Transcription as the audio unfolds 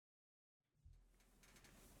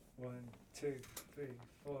One, two, three,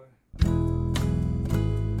 four.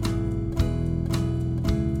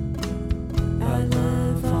 I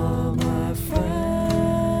love all my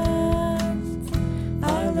friends.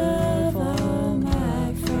 I love all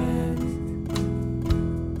my friends.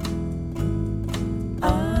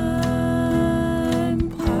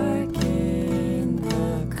 I'm parking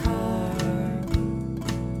the car,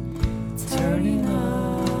 turning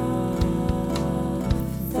off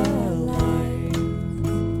the lights.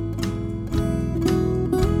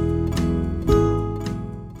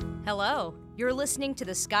 Hello, you're listening to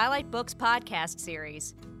the Skylight Books podcast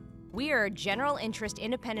series. We are a general interest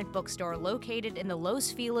independent bookstore located in the Los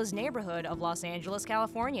Feliz neighborhood of Los Angeles,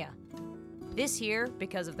 California. This year,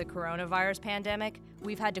 because of the coronavirus pandemic,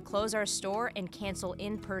 we've had to close our store and cancel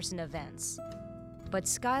in-person events. But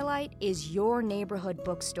Skylight is your neighborhood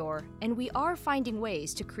bookstore, and we are finding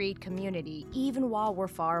ways to create community even while we're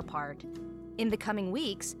far apart. In the coming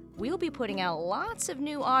weeks, we'll be putting out lots of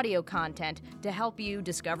new audio content to help you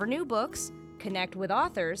discover new books, connect with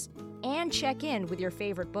authors, and check in with your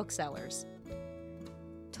favorite booksellers.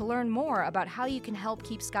 To learn more about how you can help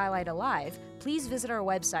keep Skylight alive, please visit our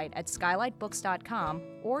website at skylightbooks.com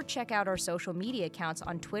or check out our social media accounts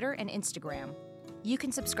on Twitter and Instagram. You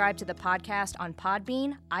can subscribe to the podcast on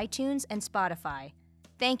Podbean, iTunes, and Spotify.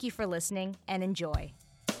 Thank you for listening and enjoy.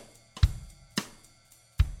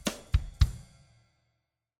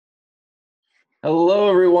 Hello,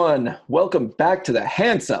 everyone. Welcome back to the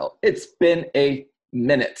Hansel. It's been a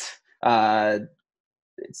minute.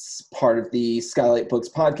 It's part of the Skylight Books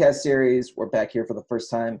podcast series. We're back here for the first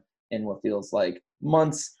time in what feels like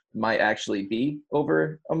months. Might actually be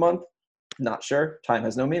over a month. Not sure. Time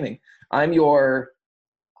has no meaning. I'm your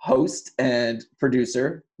host and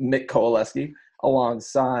producer, Mick Kowaleski,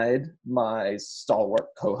 alongside my stalwart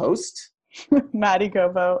co-host, Maddie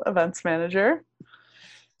Gobo, events manager.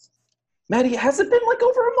 Maddie, has it been like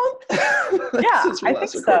over a month? Yeah, Since we I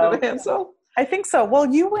last think recorded so. a Hansel? I think so. Well,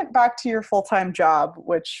 you went back to your full-time job,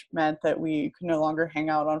 which meant that we could no longer hang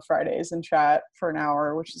out on Fridays and chat for an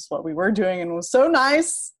hour, which is what we were doing and was so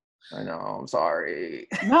nice. I know, I'm sorry.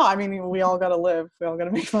 No, I mean, we all got to live. We all got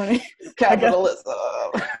to make money. Capitalism.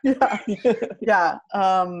 Yeah. Yeah.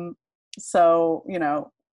 So, you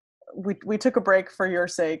know, we took a break for your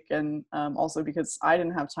sake and also because I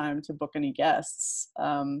didn't have time to book any guests.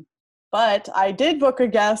 But I did book a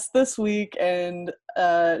guest this week, and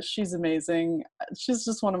she's amazing. She's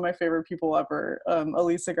just one of my favorite people ever.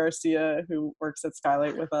 Elisa Garcia, who works at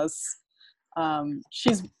Skylight with us.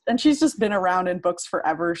 She's just been around in books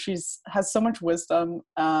forever. Has so much wisdom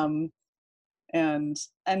and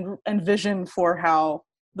vision for how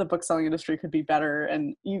the book selling industry could be better.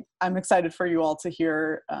 And I'm excited for you all to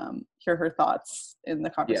hear her thoughts in the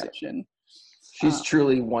conversation. Yeah. She's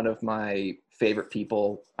truly one of my favorite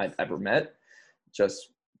people I've ever met. Just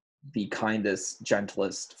the kindest,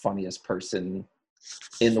 gentlest, funniest person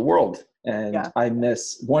in the world. And yeah. I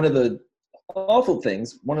miss one of the awful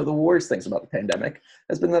things, one of the worst things about the pandemic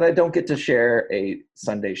has been that I don't get to share a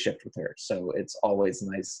Sunday shift with her. So it's always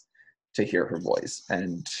nice to hear her voice.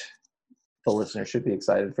 And the listener should be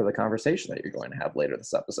excited for the conversation that you're going to have later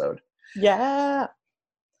this episode. Yeah.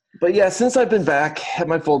 But yeah, since I've been back at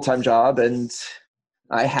my full-time job and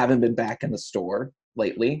I haven't been back in the store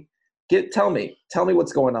lately, tell me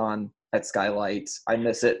what's going on at Skylight. I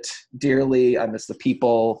miss it dearly. I miss the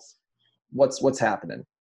people. What's happening?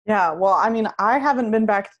 Yeah, well, I mean, I haven't been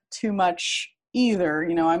back too much either.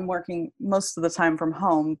 You know, I'm working most of the time from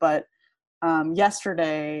home, but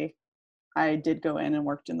yesterday I did go in and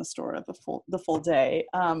worked in the store the full day,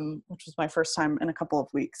 which was my first time in a couple of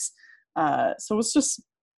weeks. So it was just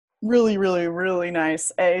really, really, really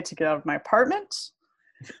nice, to get out of my apartment.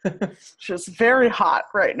 It's just very hot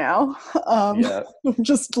right now. Yeah.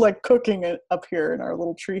 Just like cooking it up here in our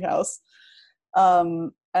little treehouse.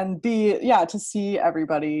 And to see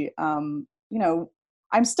everybody. You know,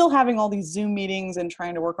 I'm still having all these Zoom meetings and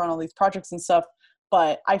trying to work on all these projects and stuff,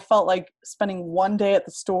 but I felt like spending one day at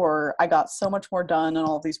the store, I got so much more done on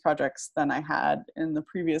all these projects than I had in the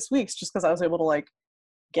previous weeks, just because I was able to like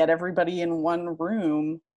get everybody in one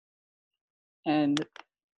room and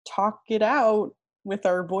talk it out with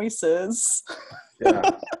our voices. Yeah.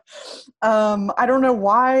 I don't know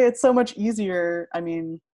why it's so much easier. I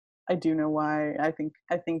mean, I do know why. I think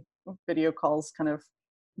video calls kind of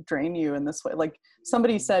drain you in this way. Like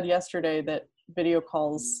somebody said yesterday that video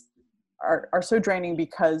calls are so draining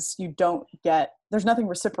because there's nothing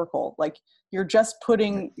reciprocal. Like you're just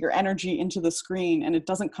putting your energy into the screen and it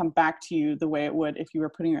doesn't come back to you the way it would if you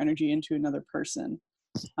were putting your energy into another person.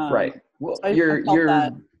 Right. Well, so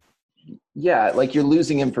yeah, like you're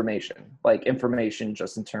losing information, like information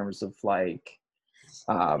just in terms of like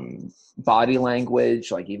body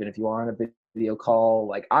language, like even if you are on a video call,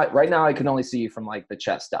 like right now I can only see you from like the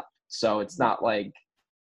chest up, so it's not like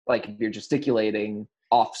if you're gesticulating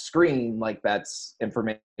off screen, like that's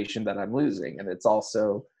information that I'm losing. And it's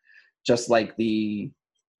also just like I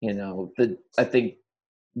think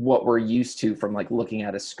what we're used to from like looking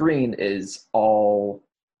at a screen is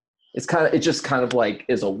it just kind of like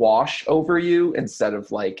is a wash over you instead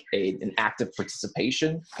of like an active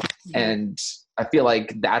participation. And I feel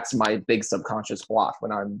like that's my big subconscious block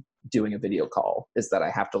when I'm doing a video call, is that I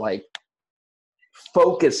have to like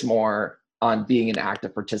focus more on being an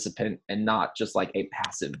active participant and not just like a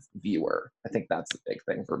passive viewer. I think that's the big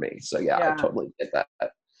thing for me. So yeah. I totally get that.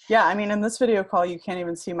 Yeah, I mean, in this video call, you can't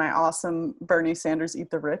even see my awesome Bernie Sanders Eat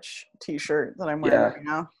the Rich t-shirt that I'm wearing right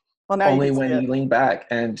now. Well, now only when you lean back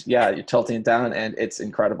and you're tilting it down, and it's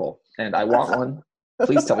incredible. And I want one.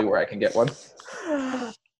 Please tell me where I can get one.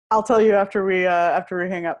 I'll tell you after we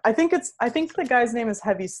hang up. I think the guy's name is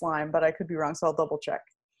Heavy Slime, but I could be wrong, so I'll double check.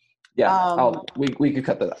 Yeah, we could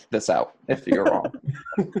cut this out if you're wrong.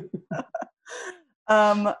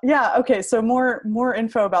 Yeah, okay, so more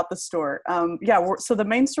info about the store. So the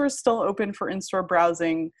main store is still open for in-store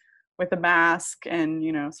browsing with a mask and,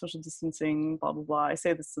 social distancing, blah, blah, blah. I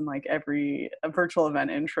say this in like every virtual event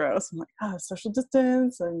intro. So I'm like, social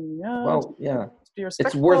distance and well, yeah, be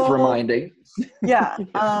respectful. It's worth reminding. Yeah.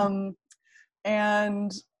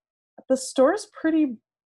 And the store's pretty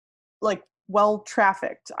like well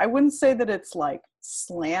trafficked. I wouldn't say that it's like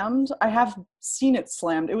slammed. I have seen it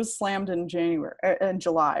slammed. It was slammed in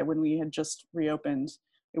July when we had just reopened.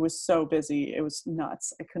 It was so busy. It was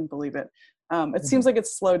nuts. I couldn't believe it. It seems like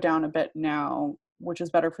it's slowed down a bit now, which is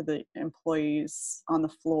better for the employees on the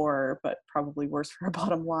floor, but probably worse for our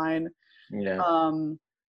bottom line. Yeah.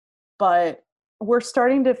 But we're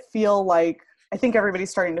starting to feel like, I think everybody's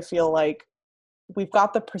starting to feel like we've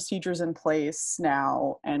got the procedures in place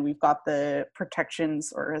now, and we've got the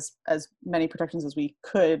protections, or as many protections as we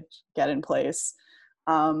could get in place.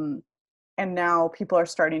 And now people are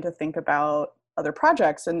starting to think about other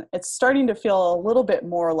projects, and it's starting to feel a little bit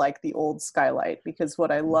more like the old Skylight, because what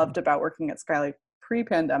I loved about working at Skylight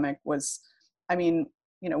pre-pandemic was, we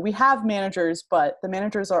have managers, but the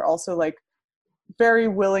managers are also like very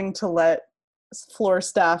willing to let floor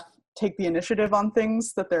staff take the initiative on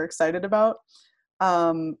things that they're excited about.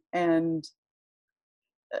 There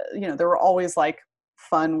were always like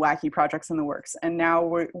fun, wacky projects in the works. And now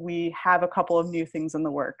we have a couple of new things in the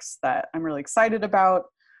works that I'm really excited about.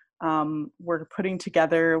 We're putting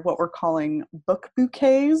together what we're calling book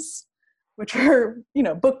bouquets, which are,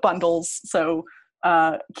 book bundles. So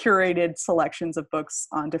curated selections of books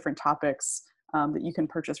on different topics that you can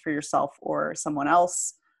purchase for yourself or someone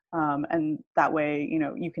else. And that way,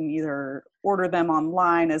 you can either order them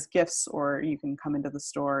online as gifts, or you can come into the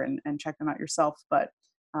store and check them out yourself. But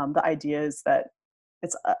the idea is that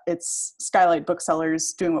it's Skylight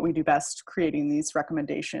booksellers doing what we do best, creating these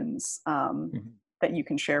recommendations that you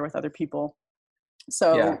can share with other people.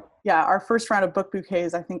 So our first round of book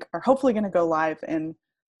bouquets, I think, are hopefully going to go live in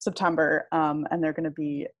September. And we're going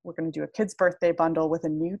to do a kid's birthday bundle with a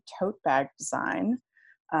new tote bag design.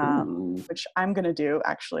 Which I'm going to do.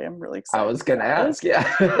 Actually, I'm really excited. I was going to ask. Yeah.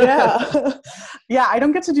 Yeah. I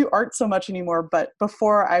don't get to do art so much anymore, but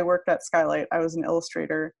before I worked at Skylight, I was an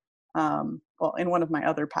illustrator. In one of my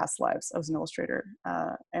other past lives, I was an illustrator.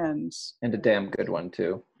 And a damn good one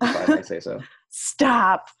too, if I may say so.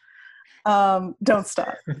 Stop. Don't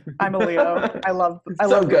stop. I'm a Leo. I love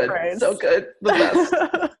good. Praise. So good. The best.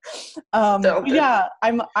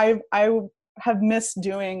 I have missed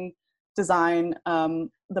doing design.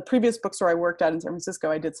 The previous bookstore I worked at in San Francisco,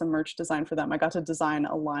 I did some merch design for them. I got to design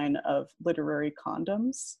a line of literary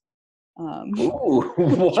condoms. Ooh,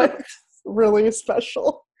 what? Really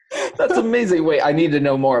special. That's amazing. Wait, I need to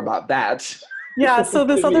know more about that. Yeah, so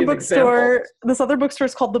this other bookstore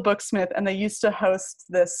is called The Booksmith, and they used to host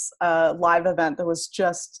this live event that was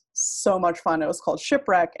just so much fun. It was called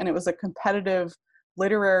Shipwreck, and it was a competitive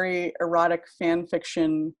literary erotic fan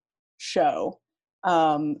fiction show.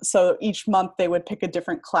 So each month they would pick a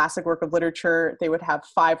different classic work of literature. They would have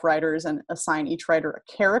 5 writers and assign each writer a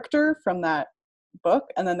character from that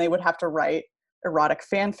book, and then they would have to write erotic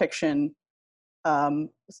fan fiction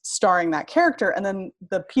starring that character. And then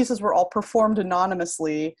the pieces were all performed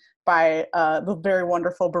anonymously by the very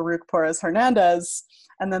wonderful Baruch Porras Hernandez.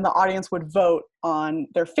 And then the audience would vote on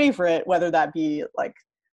their favorite, whether that be like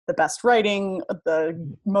the best writing,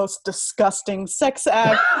 the most disgusting sex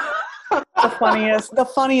act, the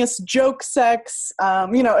funniest joke sex.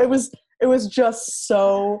 It was just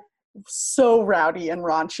so so rowdy and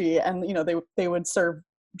raunchy, and they would serve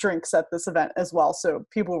drinks at this event as well, so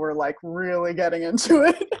people were like really getting into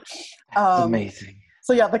it. Amazing.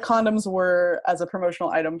 So yeah, the condoms were as a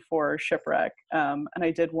promotional item for Shipwreck, and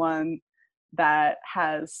I did one that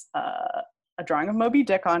has a drawing of Moby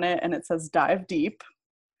Dick on it, and it says "Dive Deep."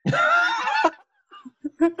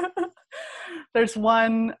 There's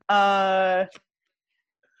one. Well,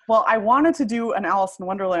 I wanted to do an Alice in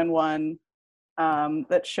Wonderland one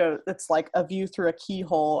it's like a view through a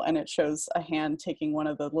keyhole, and it shows a hand taking one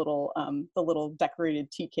of the little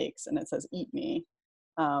decorated tea cakes, and it says "Eat me."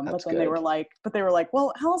 But then they were like,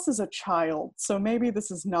 well, Alice is a child, so maybe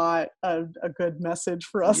this is not a good message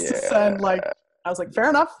for us to send. Like, I was like, fair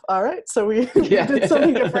enough. All right. So we did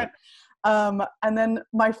something different. And then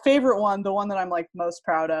my favorite one, the one that I'm like most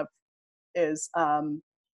proud of, is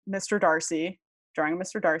Mr. Darcy, drawing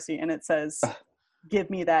Mr. Darcy, and it says, "Give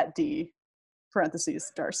me that D,"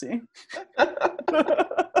 parentheses, Darcy.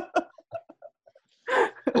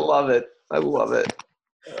 Love it. I love it.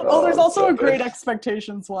 Oh, there's also a Great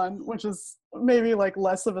Expectations one, which is maybe like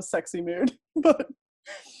less of a sexy mood. But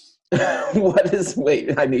wait,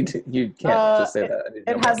 you can't just say that.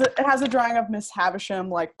 It has a drawing of Miss Havisham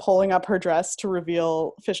like pulling up her dress to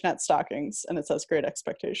reveal fishnet stockings, and it says Great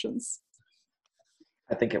Expectations.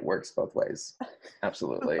 I think it works both ways.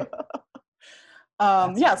 Absolutely.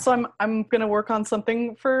 So I'm gonna work on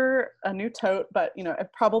something for a new tote, but it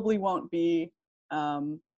probably won't be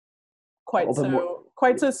quite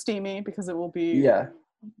so steamy, because it will be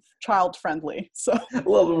child friendly. So a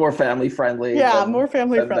little bit more family friendly. Yeah, more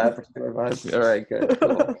family friendly. That particular vibe. All right, good.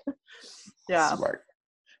 Cool. Yeah. Smart.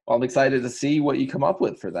 Well, I'm excited to see what you come up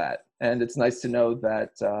with for that, and it's nice to know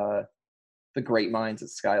that the great minds at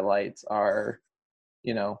Skylight are,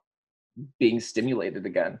 being stimulated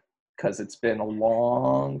again, because it's been a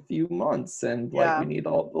long few months, and we need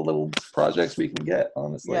all the little projects we can get,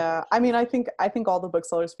 honestly. Yeah, I mean, I think all the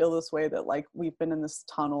booksellers feel this way, that like we've been in this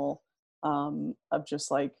tunnel of just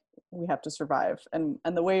like, we have to survive, and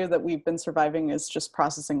the way that we've been surviving is just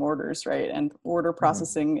processing orders, right? And order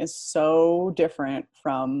processing is so different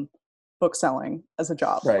from bookselling as a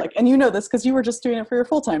job, right? Like, and this because you were just doing it for your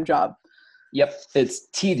full-time job. Yep, it's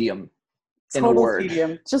tedium. Total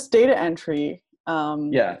tedium, just data entry.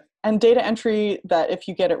 And data entry that, if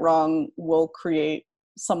you get it wrong, will create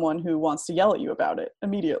someone who wants to yell at you about it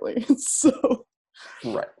immediately. So,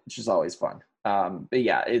 right, which is always fun. But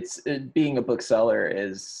yeah, being a bookseller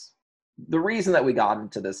is the reason that we got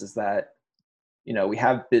into this, is that we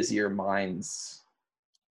have busier minds,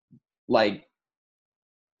 like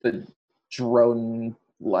the drone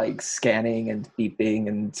like scanning and beeping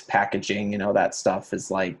and packaging, that stuff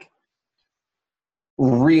is like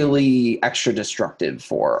really extra destructive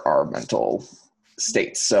for our mental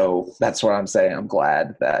states. So that's what I'm saying. I'm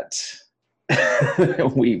glad that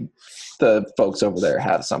the folks over there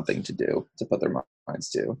have something to do, to put their minds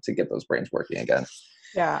to get those brains working again.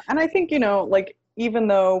 Yeah. And I think, like, even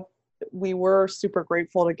though we were super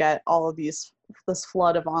grateful to get all of this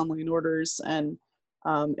flood of online orders, and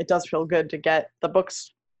it does feel good to get the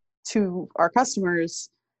books to our customers,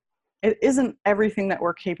 it isn't everything that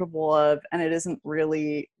we're capable of, and it isn't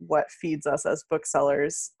really what feeds us as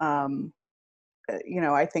booksellers. I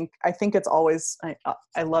think it's always,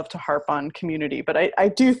 I love to harp on community, but I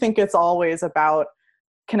do think it's always about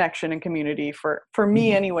connection and community for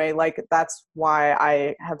me anyway. Like, that's why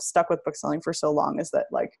I have stuck with bookselling for so long, is that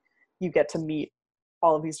like you get to meet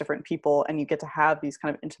all of these different people, and you get to have these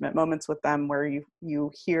kind of intimate moments with them where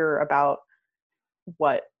you hear about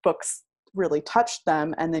what books really touched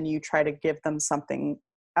them, and then you try to give them something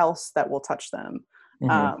else that will touch them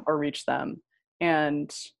or reach them. And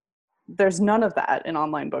there's none of that in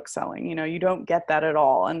online bookselling. You don't get that at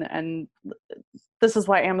all. And this is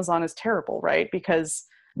why Amazon is terrible, right? Because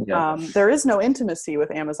there is no intimacy with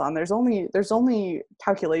Amazon. There's only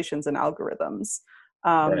calculations and algorithms.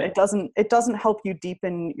 Right. It doesn't help you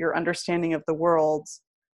deepen your understanding of the world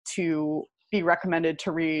to be recommended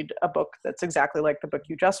to read a book that's exactly like the book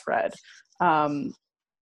you just read.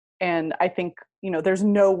 And I think, there's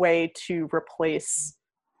no way to replace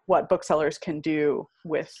what booksellers can do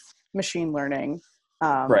with machine learning.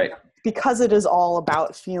 Right. Because it is all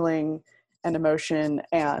about feeling and emotion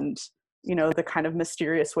and, the kind of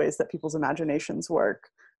mysterious ways that people's imaginations work.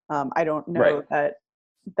 I don't know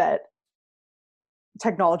that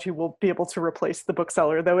technology will be able to replace the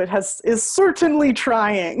bookseller, though is certainly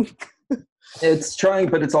trying. It's trying,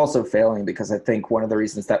 but it's also failing, because I think one of the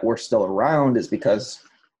reasons that we're still around is because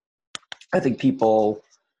I think people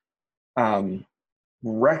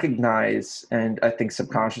recognize, and I think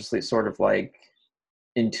subconsciously sort of like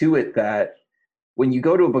intuit, that when you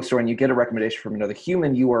go to a bookstore and you get a recommendation from another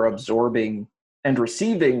human, you are absorbing and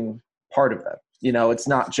receiving part of them. You know, it's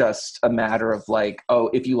not just a matter of like, oh,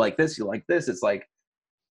 if you like this, you like this. It's like,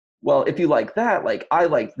 well, if you like that, like I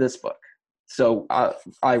like this book, so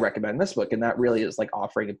I recommend this book. And that really is like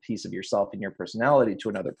offering a piece of yourself and your personality to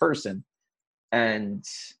another person. And,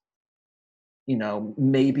 you know,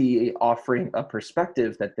 maybe offering a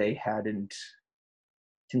perspective that they hadn't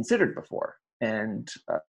considered before, and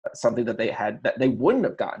something that they wouldn't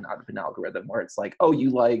have gotten out of an algorithm, where it's like, oh, you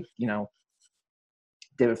like, you know,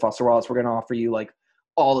 David Foster Wallace, we're going to offer you like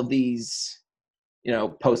all of these, you know,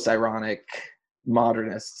 post-ironic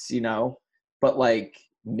modernists, you know, but like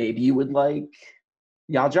maybe you would like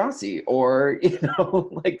Yaa Gyasi, or, you know,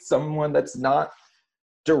 like someone that's not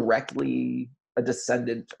directly a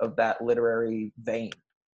descendant of that literary vein,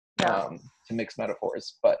 to mix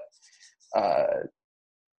metaphors. But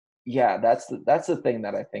yeah, that's the thing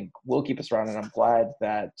that I think will keep us around, and I'm glad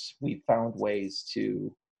that we found ways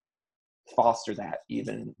to foster that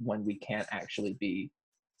even when we can't actually be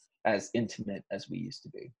as intimate as we used to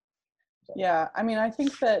be. So. Yeah, I mean, I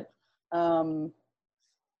think that I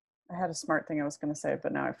had a smart thing I was going to say,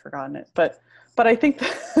 but now I've forgotten it. But I think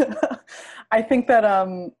that, I think that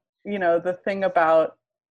you know, the thing about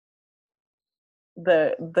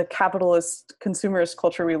the capitalist consumerist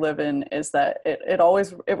culture we live in is that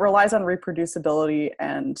it relies on reproducibility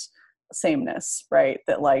and sameness, right?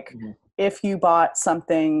 That like, if you bought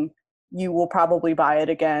something, you will probably buy it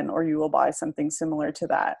again, or you will buy something similar to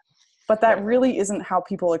that. But that really isn't how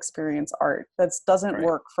people experience art. That doesn't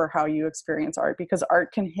work for how you experience art, because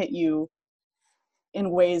art can hit you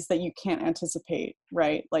in ways that you can't anticipate,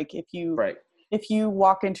 right? Like if you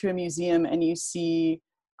walk into a museum and you see,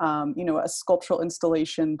 you know, a sculptural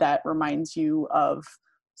installation that reminds you of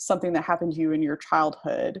something that happened to you in your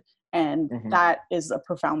childhood, and that is a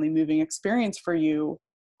profoundly moving experience for you.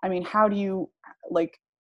 I mean, how do you, like,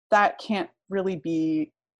 that can't really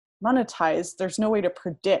be monetized. There's no way to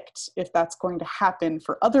predict if that's going to happen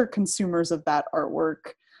for other consumers of that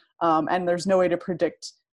artwork. And there's no way to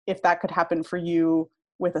predict if that could happen for you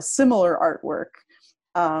with a similar artwork.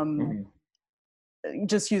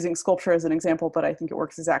 Just using sculpture as an example, but I think it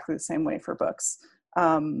works exactly the same way for books.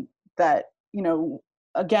 That, you know,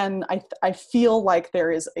 again, I feel like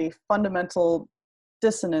there is a fundamental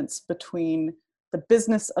dissonance between the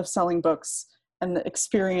business of selling books and the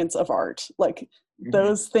experience of art. Like,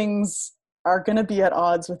 those things are going to be at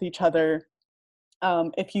odds with each other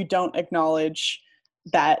if you don't acknowledge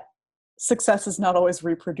that success is not always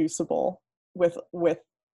reproducible with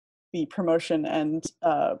the promotion and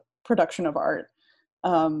production of art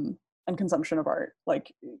and consumption of art. And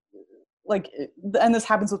this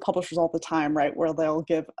happens with publishers all the time, right? Where they'll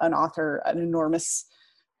give an author an enormous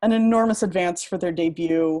advance for their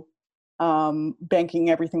debut, banking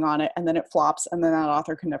everything on it, and then it flops, and then that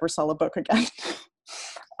author can never sell a book again.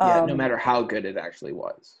 No matter how good it actually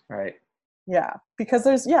was, right? Yeah, because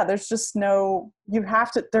there's just no, you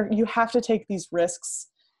have to take these risks,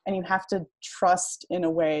 and you have to trust in a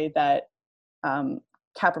way that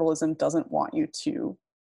capitalism doesn't want you to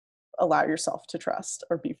allow yourself to trust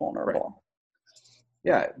or be vulnerable. Right.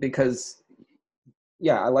 Yeah, because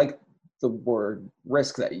I like the word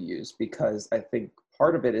risk that you use, because I think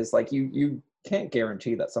part of it is like you can't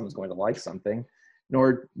guarantee that someone's going to like something,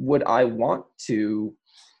 nor would I want to,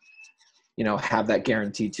 you know, have that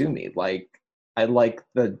guarantee to me. Like, I like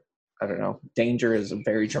I don't know, danger is a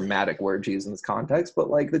very dramatic word to use in this context, but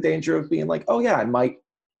like the danger of being like, oh yeah, I might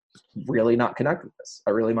really not connect with this.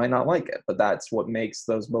 I really might not like it. But that's what makes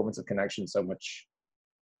those moments of connection so much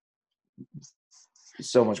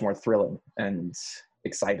more thrilling and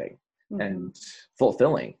exciting and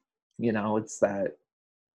fulfilling. You know, it's that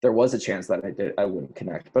there was a chance that I wouldn't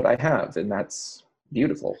connect, but I have, and that's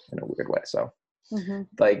beautiful in a weird way. So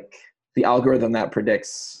like the algorithm that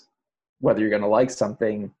predicts whether you're going to like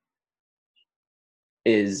something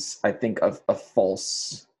is, I think, a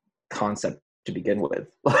false concept to begin with.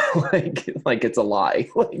 like it's a lie.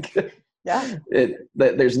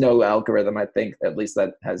 There's no algorithm, I think, at least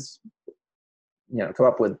that has, you know, come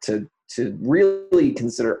up with to really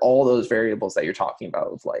consider all those variables that you're talking about,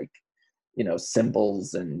 of like, you know,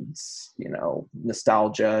 symbols and, you know,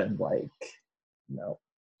 nostalgia and like, you know,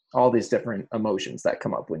 all these different emotions that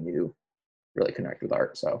come up when you really connect with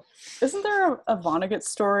art. So isn't there a Vonnegut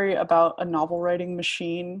story about a novel writing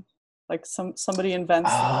machine? Like somebody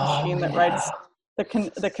invents a machine that writes, that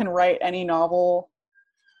can write any novel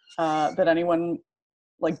that anyone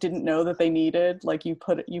like didn't know that they needed. Like you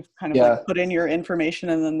put in your information,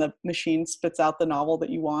 and then the machine spits out the novel that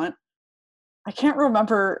you want. I can't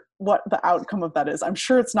remember what the outcome of that is. I'm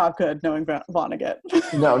sure it's not good knowing Vonnegut.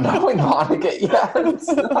 No, knowing Vonnegut, yeah, it's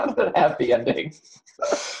not a happy ending.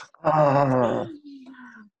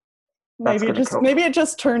 Maybe it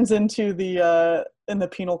just turns into the In the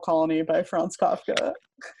Penal Colony by Franz Kafka.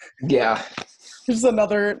 Yeah. Just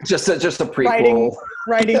another just a prequel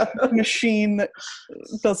writing machine that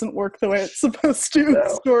doesn't work the way it's supposed to. No.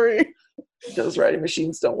 Story. Those writing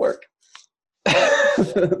machines don't work.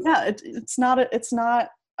 Yeah, it's not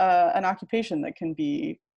an occupation that can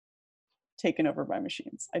be taken over by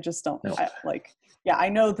machines. I just don't. No. I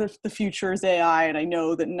know that the future is AI, and I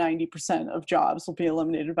know that 90% of jobs will be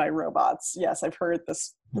eliminated by robots. Yes, I've heard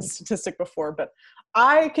this statistic before, but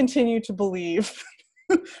I continue to believe,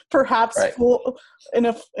 perhaps in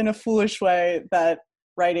a foolish way, that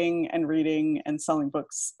writing and reading and selling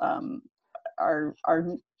books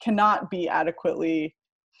cannot be adequately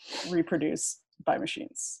reproduced by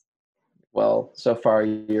machines. Well, so far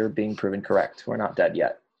you're being proven correct. We're not dead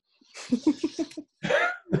yet.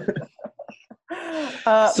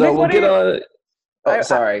 So Nick, we'll get on.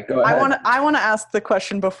 Sorry. Go ahead. I want to ask the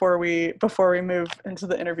question before we move into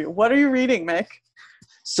the interview. What are you reading, Mick?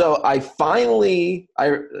 So it's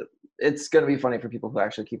going to be funny for people who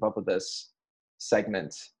actually keep up with this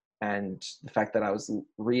segment, and the fact that I was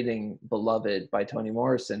reading Beloved by Toni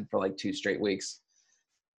Morrison for like 2 straight weeks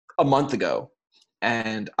a month ago,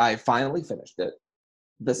 and I finally finished it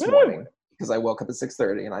this morning. Because I woke up at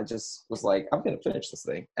 6:30 and I just was like, I'm going to finish this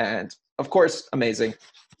thing. And of course, amazing.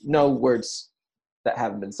 No words that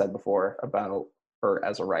haven't been said before about her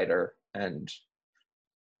as a writer. And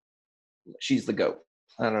she's the GOAT.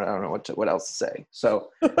 I don't know what else to say. So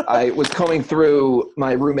I was combing through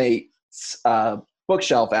my roommate's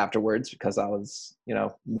bookshelf afterwards because I was,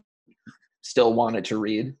 still wanted to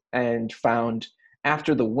read, and found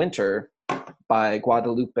After the Winter by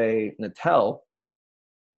Guadalupe Nettel.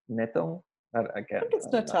 I think it's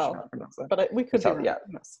Nettel, but we could be. Yeah.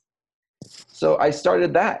 So I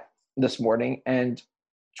started that this morning, and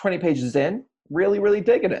 20 pages in, really, really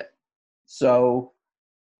digging it. So,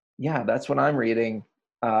 yeah, that's what I'm reading.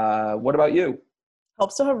 What about you?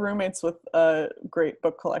 Helps to have roommates with a great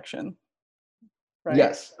book collection, right?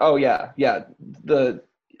 Yes. Oh, yeah. Yeah.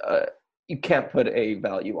 You can't put a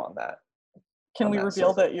value on that. Can we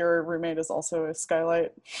reveal that your roommate is also a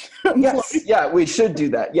Skylight? Yes. Yeah, we should do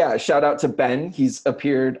that. Yeah. Shout out to Ben. He's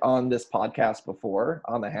appeared on this podcast before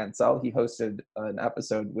on the Hansel. He hosted an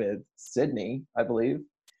episode with Sydney, I believe.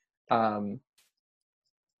 He's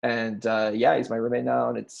my roommate now,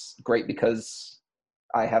 and it's great because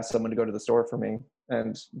I have someone to go to the store for me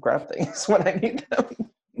and grab things when I need them.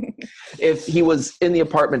 If he was in the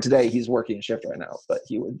apartment today, he's working a shift right now, but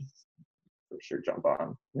he would for sure jump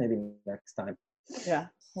on maybe next time. Yeah,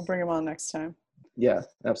 we'll bring him on next time. Yeah,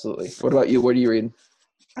 absolutely. What about you? What are you reading?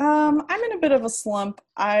 I'm in a bit of a slump.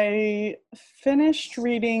 I finished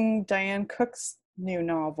reading Diane Cook's new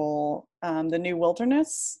novel, The New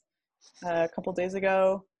Wilderness, a couple days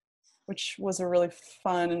ago, which was a really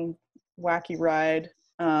fun and wacky ride.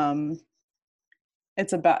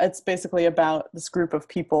 It's basically about this group of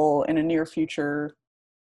people in a near future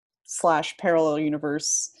 / parallel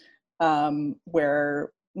universe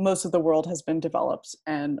where most of the world has been developed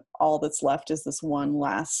and all that's left is this one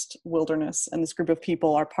last wilderness. And this group of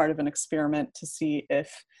people are part of an experiment to see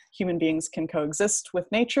if human beings can coexist with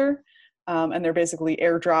nature. And they're basically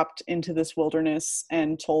airdropped into this wilderness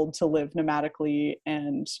and told to live nomadically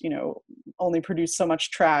and, only produce so much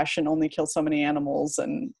trash and only kill so many animals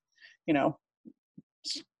and,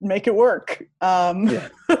 make it work. And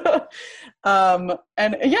it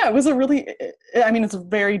was it's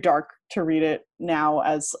very dark to read it now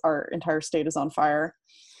as our entire state is on fire.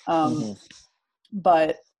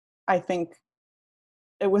 But I think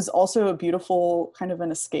it was also a beautiful kind of an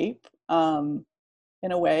escape in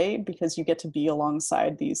a way, because you get to be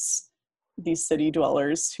alongside these city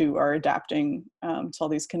dwellers who are adapting to all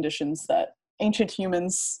these conditions that ancient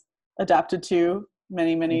humans adapted to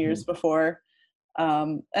many years before.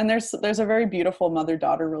 And there's a very beautiful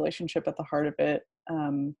mother-daughter relationship at the heart of it.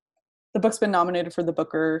 The book's been nominated for the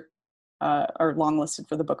Booker, or longlisted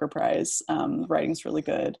for the Booker Prize. Writing's really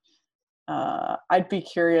good. I'd be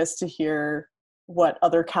curious to hear what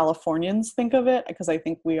other Californians think of it, because I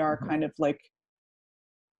think we are kind of like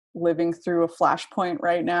living through a flashpoint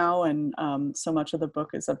right now, and so much of the book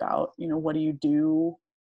is about, what do you do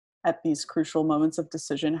at these crucial moments of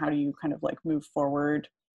decision? How do you kind of like move forward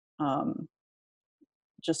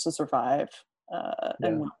just to survive?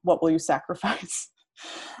 And what will you sacrifice?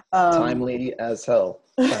 Timely as hell.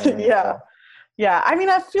 Yeah. Yeah, I mean,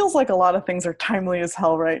 it feels like a lot of things are timely as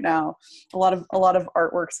hell right now. A lot of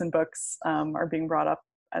artworks and books are being brought up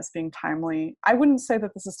as being timely. I wouldn't say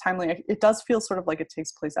that this is timely. It does feel sort of like it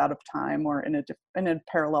takes place out of time or in a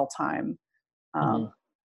parallel time.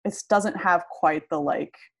 It doesn't have quite the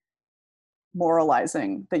like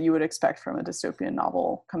moralizing that you would expect from a dystopian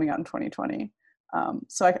novel coming out in 2020.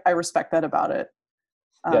 So I respect that about it.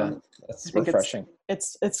 Yeah, that's refreshing.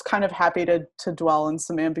 It's kind of happy to dwell in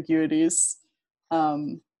some ambiguities.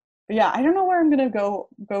 But yeah, I don't know where I'm gonna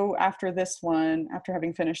go after this one. After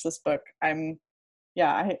having finished this book, I'm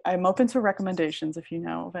open to recommendations. If you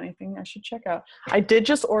know of anything I should check out, I did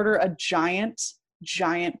just order a giant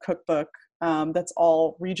cookbook that's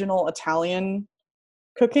all regional Italian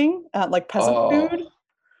cooking, like peasant food.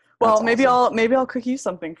 Well, maybe awesome. I'll cook you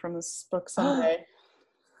something from this book someday.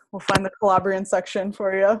 We'll find the Calabrian section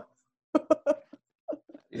for you.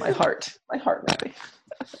 My heart, Maddie.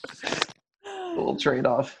 A little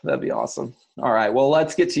trade-off. That'd be awesome. All right. Well,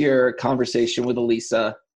 let's get to your conversation with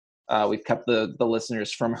Elisa. We've kept the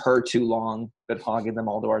listeners from her too long, been hogging them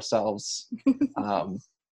all to ourselves.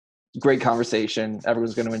 Great conversation.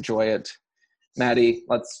 Everyone's going to enjoy it. Maddie,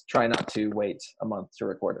 let's try not to wait a month to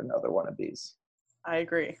record another one of these. I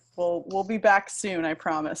agree. We'll be back soon, I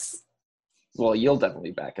promise. Well, you'll definitely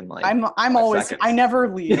be back in like I'm always seconds. I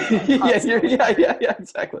never leave. yeah,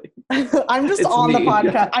 exactly. I'm just on the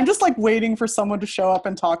podcast. I'm just like waiting for someone to show up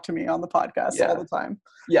and talk to me on the podcast all the time.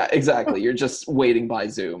 Yeah, exactly. You're just waiting by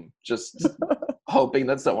Zoom, just hoping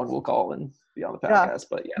that someone will call and be on the podcast.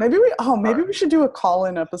 But yeah. Maybe we should do a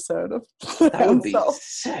call-in episode of that would be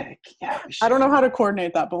sick. Yeah. I don't know how to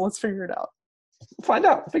coordinate that, but let's figure it out.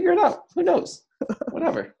 Figure it out. Who knows?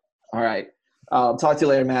 Whatever. All right. I'll talk to you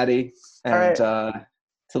later, Maddie. And to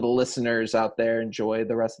the listeners out there, enjoy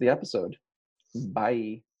the rest of the episode.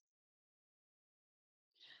 Bye.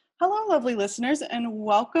 Hello, lovely listeners, and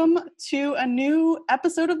welcome to a new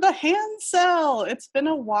episode of The Hand Cell. It's been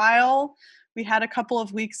a while. We had a couple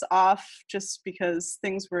of weeks off just because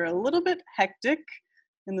things were a little bit hectic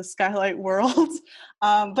in the Skylight world.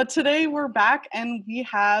 But today we're back and we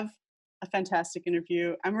have a fantastic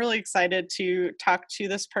interview. I'm really excited to talk to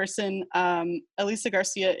this person. Elisa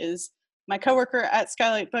Garcia is my coworker at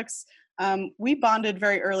Skylight Books. We bonded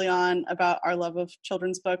very early on about our love of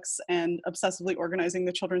children's books and obsessively organizing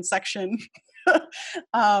the children's section.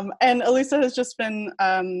 And Elisa has just been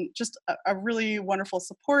just a really wonderful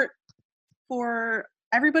support for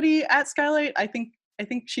everybody at Skylight. I think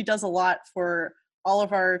she does a lot for all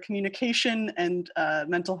of our communication and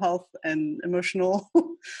mental health and emotional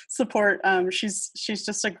support. She's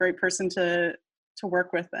just a great person to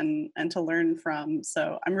work with and to learn from.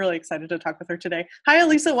 So I'm really excited to talk with her today. Hi,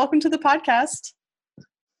 Elisa. Welcome to the podcast.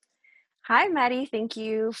 Hi, Maddie. Thank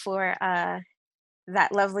you for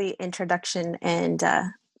that lovely introduction and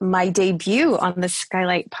my debut on the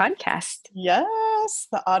Skylight podcast. Yes,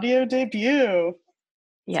 the audio debut.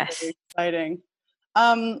 Yes. Very exciting.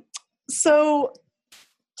 So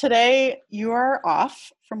today you are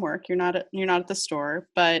off from work. You're not at the store,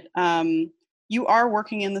 but you are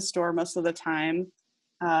working in the store most of the time.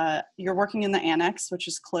 You're working in the annex, which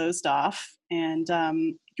is closed off. And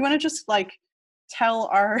you want to just like tell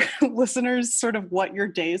our listeners sort of what your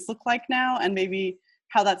days look like now and maybe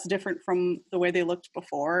how that's different from the way they looked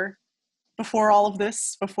before all of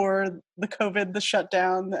this, before the COVID, the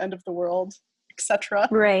shutdown, the end of the world, etc.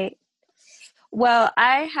 Right. Well,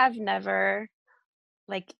 I have never,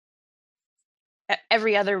 like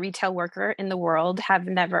every other retail worker in the world, have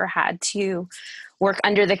never had to work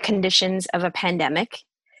under the conditions of a pandemic.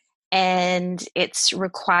 And it's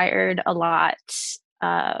required a lot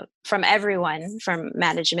from everyone, from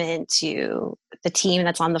management to the team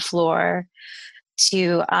that's on the floor,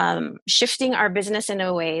 to shifting our business in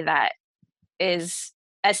a way that is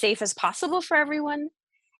as safe as possible for everyone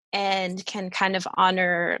and can kind of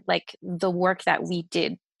honor like the work that we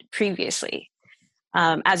did previously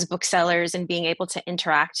as booksellers, and being able to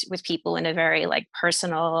interact with people in a very like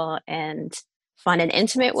personal and fun and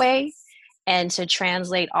intimate way, and to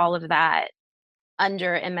translate all of that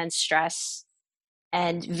under immense stress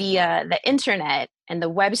and via the internet and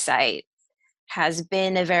the website has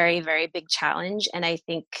been a very, very big challenge. And I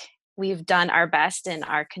think we've done our best and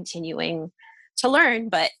are continuing to learn,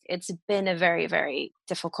 but it's been a very, very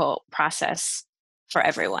difficult process for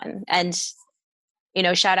everyone. And, you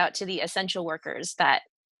know, shout out to the essential workers that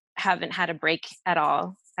haven't had a break at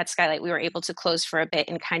all at Skylight. We were able to close for a bit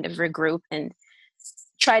and kind of regroup and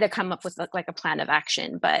try to come up with like a plan of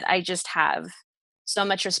action. But I just have so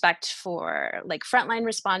much respect for like frontline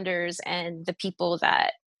responders and the people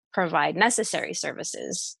that provide necessary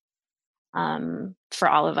services for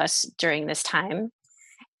all of us during this time.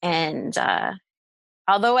 And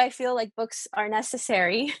although I feel like books are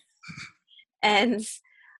necessary, and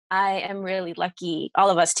I am really lucky, all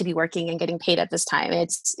of us, to be working and getting paid at this time,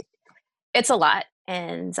 it's a lot.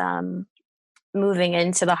 And moving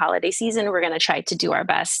into the holiday season, we're going to try to do our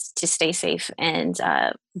best to stay safe and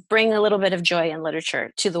bring a little bit of joy and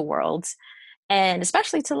literature to the world, and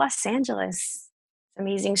especially to Los Angeles.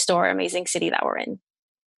 Amazing store, amazing city that we're in.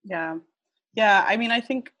 Yeah. Yeah. I mean, I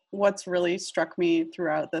think what's really struck me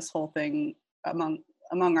throughout this whole thing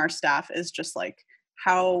among our staff is just like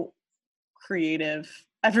how creative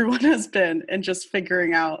everyone has been in just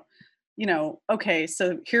figuring out, you know, okay,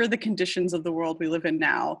 so here are the conditions of the world we live in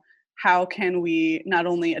now. How can we not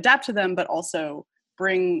only adapt to them, but also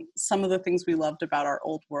bring some of the things we loved about our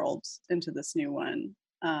old world into this new one?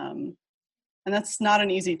 And that's not an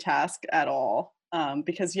easy task at all.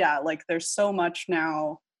 Because yeah, like there's so much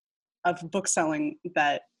now of book selling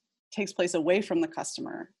that takes place away from the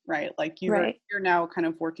customer, right? Like you're now kind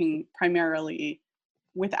of working primarily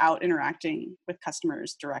without interacting with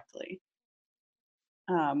customers directly.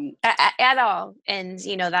 At all. And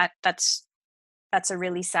you know, that's a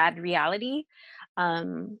really sad reality.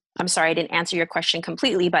 I'm sorry I didn't answer your question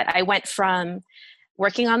completely, but I went from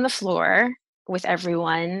working on the floor with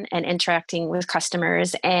everyone and interacting with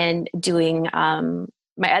customers and doing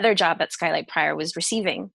my other job at Skylight prior was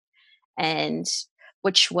receiving, and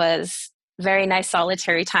which was very nice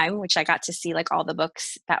solitary time, which I got to see like all the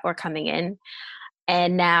books that were coming in.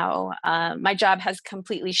 And now my job has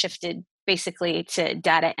completely shifted basically to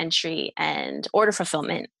data entry and order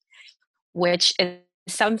fulfillment, which is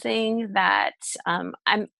something that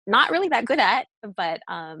I'm not really that good at, but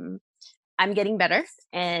I'm getting better.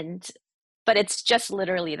 But it's just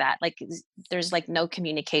literally that, like, there's like no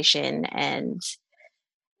communication, and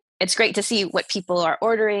it's great to see what people are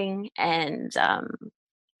ordering. And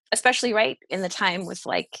especially right in the time with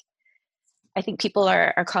like, I think people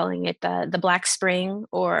are calling it the Black Spring,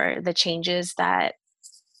 or the changes that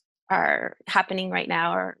are happening right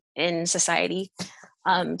now or in society,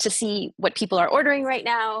 to see what people are ordering right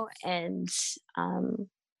now, and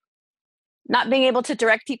not being able to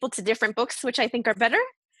direct people to different books, which I think are better,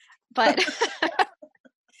 but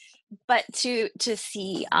but to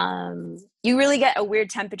see, you really get a weird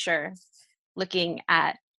temperature looking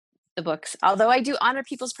at the books. Although I do honor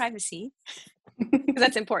people's privacy, because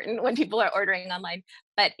that's important when people are ordering online.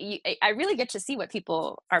 But I really get to see what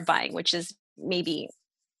people are buying, which is maybe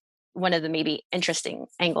one of the maybe interesting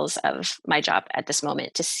angles of my job at this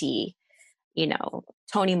moment, to see, you know,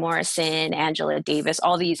 Toni Morrison, Angela Davis,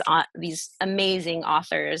 all these amazing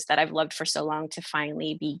authors that I've loved for so long, to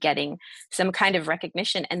finally be getting some kind of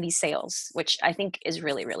recognition, and these sales, which I think is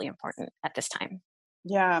really, really important at this time.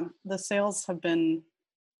 Yeah, the sales have been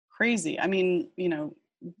crazy. I mean, you know,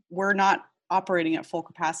 we're not operating at full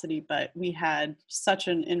capacity, but we had such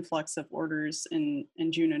an influx of orders in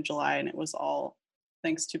June and July, and it was all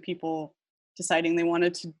thanks to people deciding they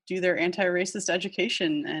wanted to do their anti-racist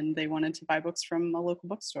education and they wanted to buy books from a local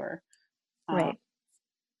bookstore. Right.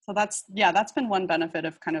 So that's been one benefit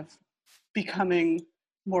of kind of becoming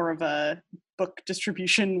more of a book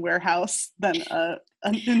distribution warehouse than a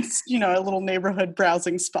little neighborhood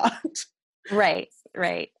browsing spot. Right.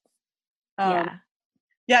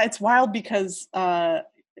 Yeah, it's wild because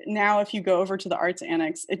now if you go over to the arts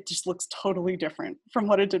annex, it just looks totally different from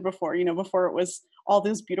what it did before. You know, before it was all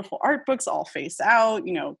those beautiful art books all face out,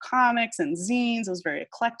 you know, comics and zines. It was very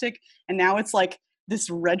eclectic. And now it's like this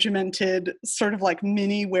regimented sort of like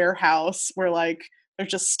mini warehouse where like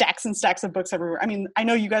there's just stacks and stacks of books everywhere. I mean, I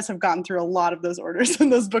know you guys have gotten through a lot of those orders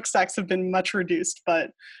and those book stacks have been much reduced,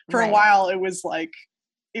 but for a while it was like,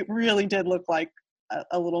 it really did look like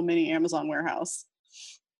a little mini Amazon warehouse.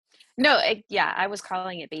 No, I was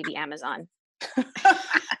calling it baby Amazon.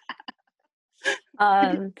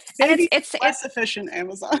 And it's less efficient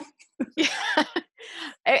Amazon. Yeah.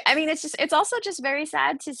 I mean, it's also just very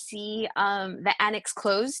sad to see the annex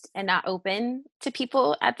closed and not open to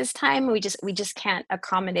people at this time. We just can't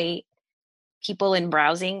accommodate people in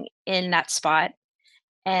browsing in that spot,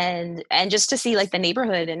 and just to see like the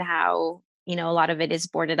neighborhood and how, you know, a lot of it is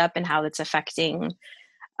boarded up and how it's affecting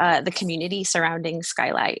the community surrounding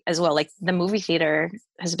Skylight as well. Like the movie theater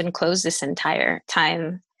has been closed this entire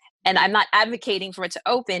time. And I'm not advocating for it to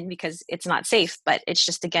open because it's not safe, but it's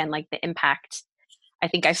just, again, like the impact. I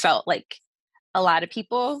think I felt like a lot of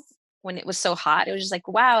people, when it was so hot, it was just like,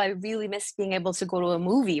 wow, I really miss being able to go to a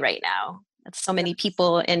movie right now. That's so many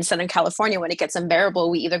people in Southern California, when it gets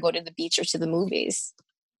unbearable, we either go to the beach or to the movies,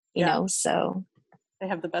 you know, so. They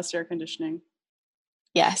have the best air conditioning.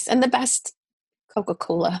 Yes, and the best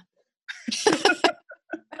Coca-Cola.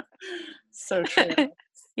 So true.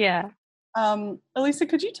 Yeah. Elisa,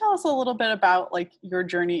 could you tell us a little bit about like your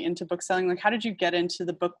journey into book selling? Like, how did you get into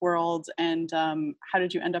the book world, and how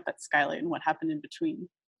did you end up at Skylight, and what happened in between?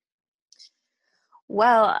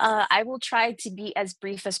 Well, I will try to be as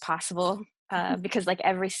brief as possible because, like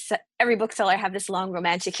every bookseller, I have this long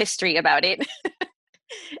romantic history about it.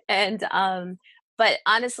 And but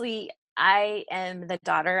honestly, I am the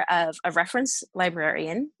daughter of a reference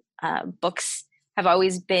librarian. Books have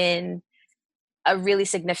always been a really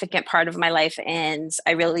significant part of my life, and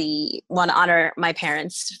I really want to honor my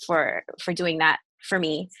parents for doing that for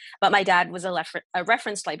me. But my dad was a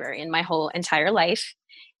reference librarian my whole entire life,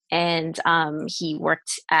 and he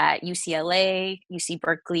worked at UCLA, UC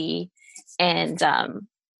Berkeley, and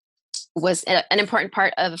was an important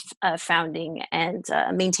part of founding and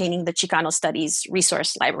maintaining the Chicano Studies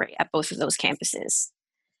Resource Library at both of those campuses.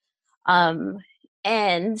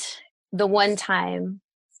 And the one time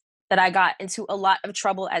that I got into a lot of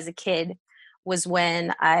trouble as a kid was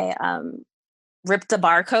when I ripped a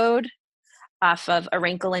barcode off of A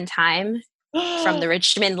Wrinkle in Time from the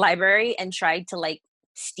Richmond Library and tried to like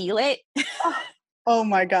steal it. Oh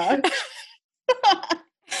my God.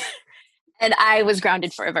 And I was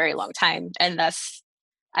grounded for a very long time. And thus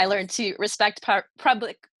I learned to respect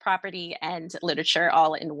public property and literature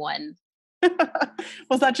all in one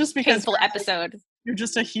Was that just because painful episode. You're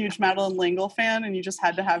just a huge Madeleine L'Engle fan and you just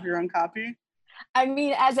had to have your own copy? I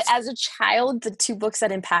mean, as a child, the two books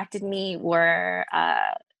that impacted me were,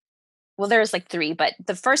 well, there's like three, but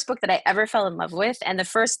the first book that I ever fell in love with and the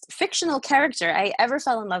first fictional character I ever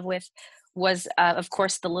fell in love with was, of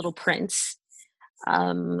course, The Little Prince.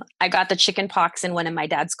 I got the chicken pox and one of my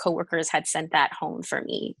dad's coworkers had sent that home for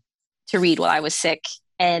me to read while I was sick.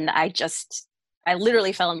 And I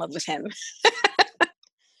literally fell in love with him.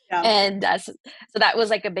 Yeah. And so that was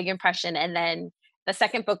like a big impression. And then the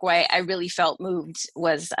second book where I really felt moved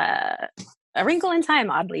was A Wrinkle in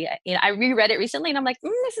Time, oddly. I reread it recently and I'm like,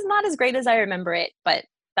 this is not as great as I remember it. But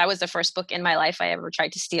that was the first book in my life I ever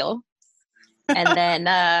tried to steal. And then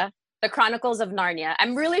The Chronicles of Narnia.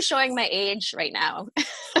 I'm really showing my age right now.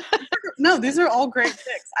 No, these are all great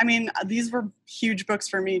picks. I mean, these were huge books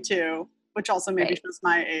for me too, which also maybe shows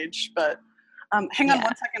my age. But hang on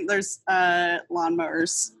one second. There's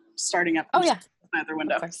lawnmowers starting up. Oh, yeah. My other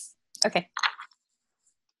window. Of course. Okay.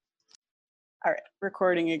 All right,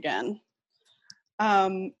 recording again.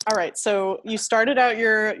 All right, so you started out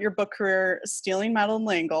your book career stealing Madeleine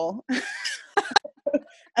L'Engle.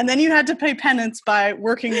 And then you had to pay penance by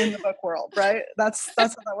working in the book world, right? That's how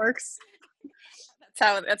that works.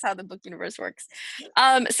 That's how the book universe works.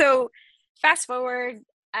 So fast forward,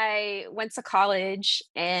 I went to college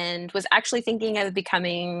and was actually thinking of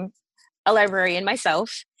becoming a librarian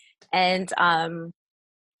myself. And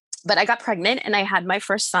but I got pregnant and I had my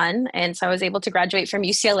first son, and so I was able to graduate from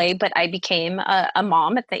UCLA. But I became a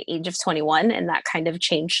mom at the age of 21, and that kind of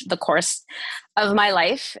changed the course of my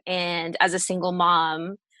life. And as a single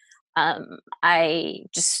mom, I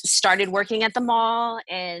just started working at the mall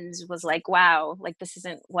and was like, wow, like this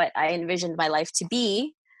isn't what I envisioned my life to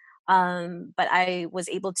be. But I was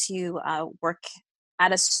able to work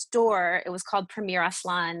at a store. It was called Premier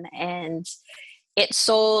Aslan, and it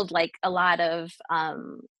sold like a lot of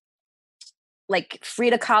like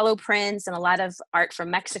Frida Kahlo prints and a lot of art from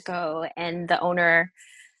Mexico. And the owner,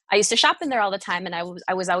 I used to shop in there all the time, and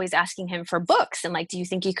I was always asking him for books and like, do you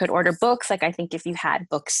think you could order books? Like, I think if you had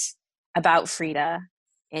books about Frida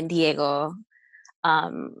and Diego,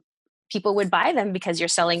 people would buy them because you're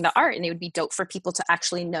selling the art, and it would be dope for people to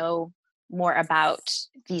actually know more about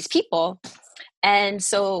these people. And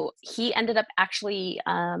so he ended up actually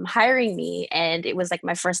hiring me, and it was like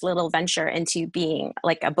my first little venture into being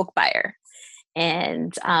like a book buyer.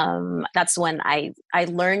 And that's when I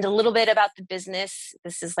learned a little bit about the business.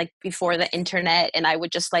 This is like before the internet, and I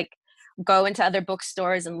would just like go into other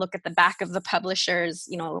bookstores and look at the back of the publishers,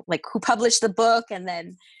 you know, like who published the book, and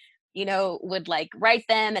then, you know, would like write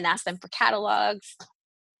them and ask them for catalogs.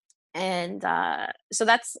 And so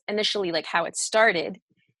that's initially like how it started.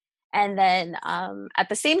 And then at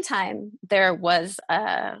the same time, there was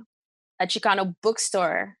a Chicano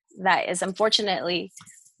bookstore that is unfortunately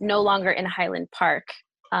no longer in Highland Park.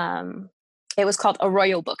 It was called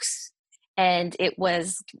Arroyo Books, and it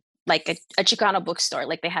was like a Chicano bookstore.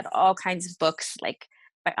 Like they had all kinds of books, like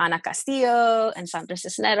by Ana Castillo and Sandra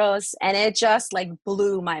Cisneros, and it just like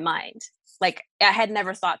blew my mind. Like I had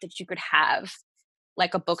never thought that you could have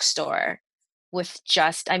like a bookstore with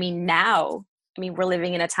just, I mean, we're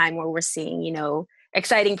living in a time where we're seeing, you know,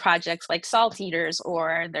 exciting projects like Salt Eaters,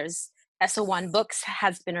 or there's SO1 Books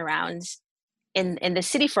has been around in the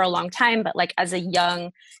city for a long time, but like as a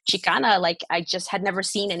young Chicana, like I just had never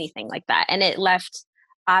seen anything like that. And it left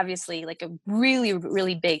obviously like a really,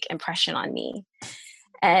 really big impression on me.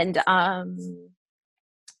 And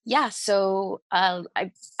so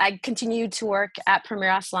I continued to work at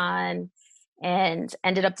Premier Aslan and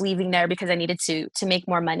ended up leaving there because I needed to make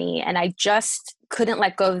more money. And I just couldn't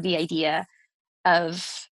let go of the idea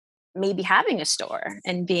of maybe having a store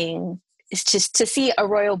and it's just to see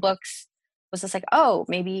Arroyo Books was just like, oh,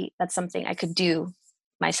 maybe that's something I could do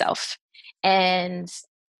myself. And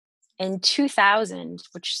in 2000,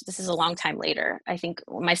 which this is a long time later, I think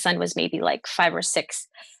my son was maybe like 5 or 6,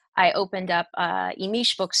 I opened up a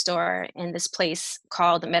Imish bookstore in this place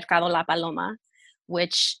called Mercado La Paloma,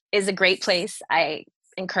 which is a great place. I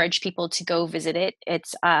encourage people to go visit it.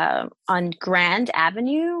 It's on Grand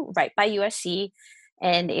Avenue, right by USC.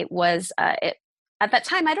 And it was, at that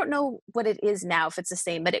time, I don't know what it is now, if it's the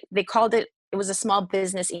same, but they called it was a small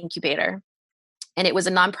business incubator. And it was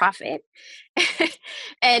a nonprofit.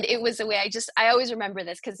 And it was a way, I always remember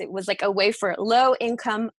this because it was like a way for low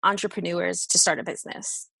income entrepreneurs to start a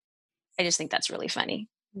business. I just think that's really funny.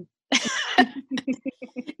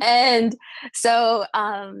 And so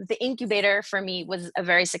the incubator for me was a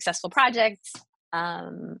very successful project.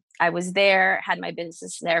 I was there, had my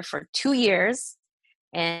business there for 2 years.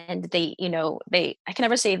 And they, I can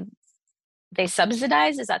never say they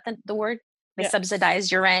subsidize. Is that the word? They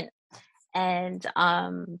subsidize your rent. And I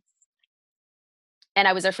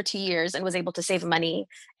was there for 2 years and was able to save money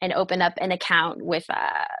and open up an account with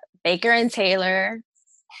Baker and Taylor,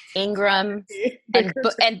 Ingram,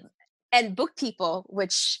 and Book People,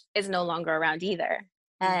 which is no longer around either.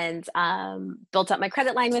 And built up my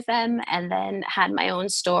credit line with them, and then had my own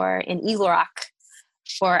store in Eagle Rock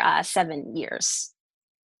for 7 years.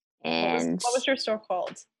 And what was your store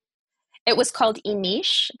called? It was called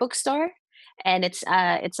Imish Bookstore, and it's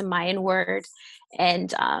a Mayan word,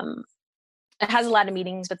 and it has a lot of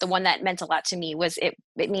meanings. But the one that meant a lot to me was it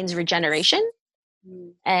means regeneration,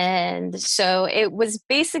 and so it was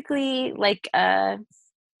basically like I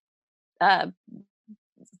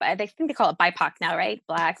think they call it BIPOC now, right?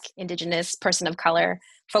 Black, Indigenous, person of color,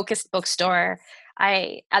 focused bookstore.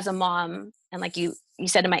 I, as a mom, and like you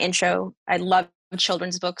said in my intro, I love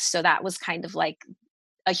children's books. So that was kind of like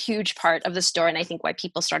a huge part of the store. And I think why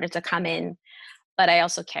people started to come in. But I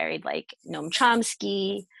also carried like Noam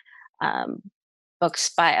Chomsky,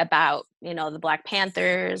 books about, the Black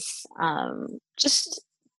Panthers, just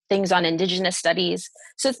things on Indigenous studies.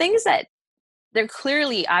 So things that they're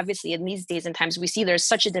clearly, obviously, in these days and times, we see there's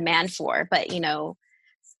such a demand for, but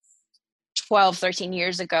 12, 13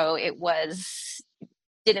 years ago,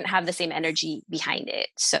 didn't have the same energy behind it.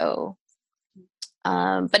 So,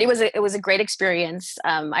 but it was a great experience.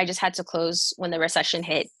 I just had to close when the recession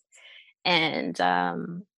hit, and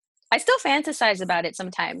I still fantasize about it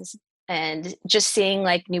sometimes. And just seeing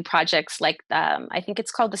like new projects, like I think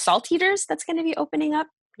it's called the Salt Eaters, that's going to be opening up.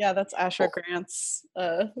 Yeah, that's Asher Grant's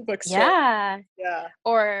bookstore. Yeah.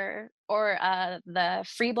 Or the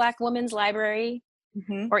Free Black Women's Library,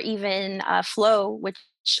 or even Flow, which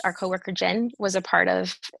our coworker Jen was a part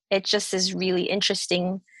of. It just is really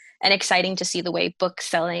interesting and exciting to see the way book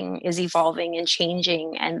selling is evolving and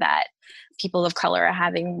changing, and that people of color are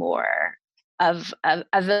having more of a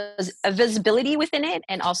visibility within it,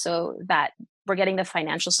 and also that we're getting the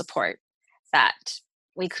financial support that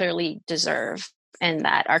we clearly deserve, and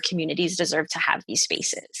that our communities deserve to have these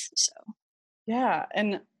spaces. So yeah,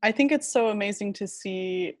 and I think it's so amazing to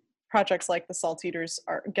see projects like the Salt Eaters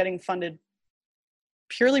are getting funded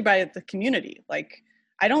purely by the community. Like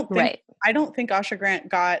I don't think Asha Grant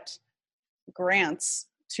got grants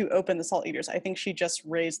to open the Salt Eaters. I think she just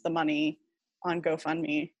raised the money on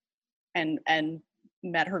GoFundMe and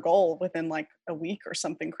met her goal within like a week or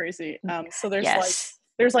something crazy. So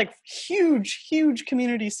there's like huge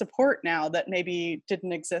community support now that maybe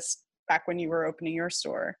didn't exist back when you were opening your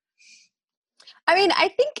store. I mean, I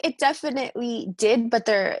think it definitely did, but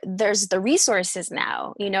there's the resources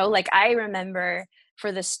now, like I remember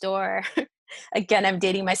for the store, again, I'm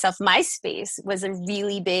dating myself, MySpace was a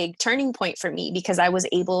really big turning point for me because I was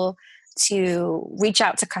able to reach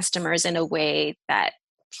out to customers in a way that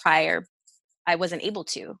prior I wasn't able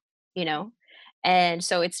to, And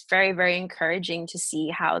so it's very, very encouraging to see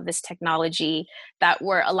how this technology that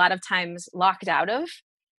we're a lot of times locked out of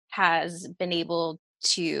has been able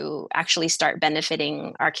to actually start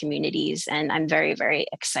benefiting our communities. And I'm very, very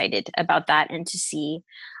excited about that and to see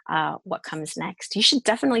what comes next. You should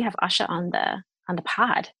definitely have Asha on the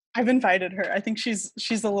pod. I've invited her. I think she's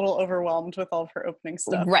a little overwhelmed with all of her opening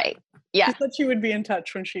stuff. Right. Yeah. She said she would be in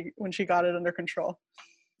touch when she got it under control.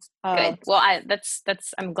 Good. Well,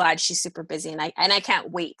 I'm glad she's super busy, and I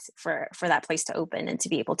can't wait for that place to open and to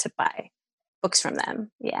be able to buy books from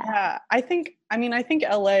them. Yeah. Yeah, I think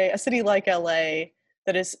LA, a city like LA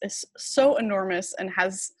that is so enormous and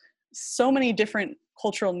has so many different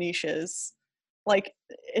cultural niches, like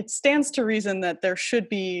it stands to reason that there should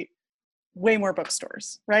be way more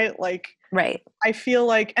bookstores, right? Like, right. I feel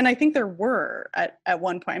like, and I think there were at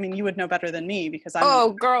one point. I mean, you would know better than me because I'm a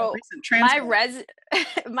recent transplant.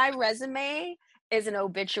 my resume is an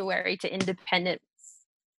obituary to independent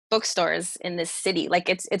bookstores in this city. Like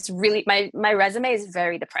it's really, my resume is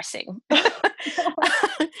very depressing.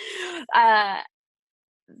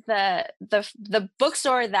 The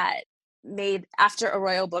bookstore that made, after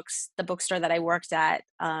Arroyo Books, the bookstore that I worked at,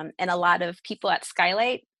 and a lot of people at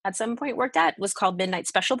Skylight at some point worked at, was called Midnight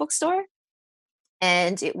Special Bookstore.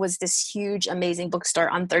 And it was this huge, amazing bookstore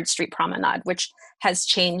on 3rd Street Promenade, which has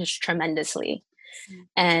changed tremendously.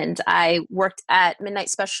 And I worked at Midnight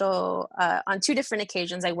Special on 2 different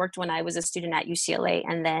occasions. I worked when I was a student at UCLA,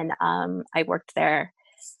 and then I worked there,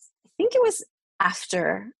 I think it was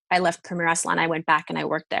after I left Premier Aslan. I went back and I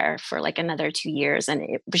worked there for like another 2 years, and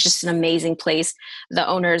it was just an amazing place. The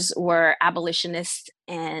owners were abolitionists,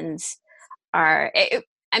 and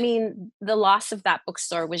the loss of that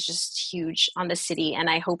bookstore was just huge on the city. And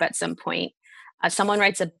I hope at some point someone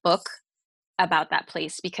writes a book about that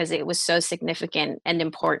place, because it was so significant and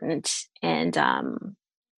important. And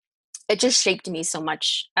it just shaped me so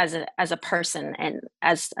much as a person and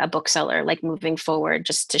as a bookseller, like moving forward,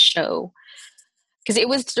 just to show, because it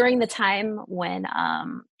was during the time when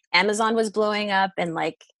Amazon was blowing up, and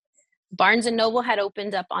like Barnes and Noble had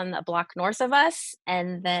opened up on the block north of us.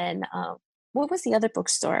 And then what was the other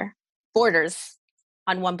bookstore? Borders,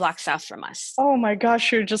 on 1 block south from us. Oh my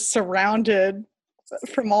gosh, you're just surrounded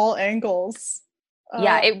from all angles.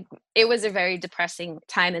 Yeah, it was a very depressing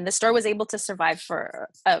time, and the store was able to survive for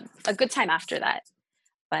a good time after that.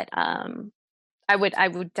 But I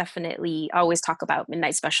would definitely always talk about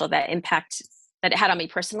Midnight Special. That impact that it had on me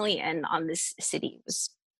personally and on this city was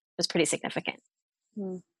pretty significant.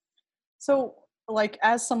 So, like,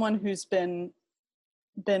 as someone who's been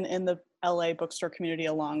in the LA bookstore community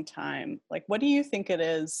a long time, like, what do you think it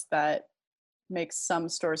is that makes some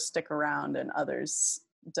stores stick around and others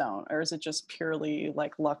don't? Or is it just purely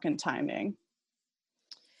like luck and timing?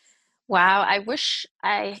 Wow, I wish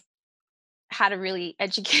I had a really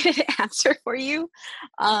educated answer for you.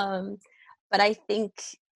 But I think,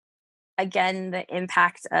 again, the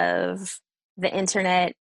impact of the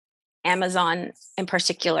internet, Amazon in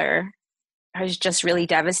particular, has just really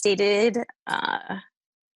devastated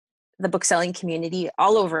the bookselling community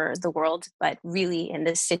all over the world, but really in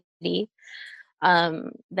this city.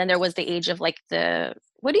 Then there was the age of like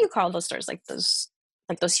what do you call those stores? Like those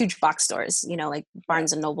huge box stores, like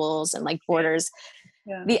Barnes and Nobles and like Borders.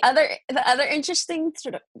 Yeah. The other interesting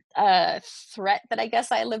sort of threat that I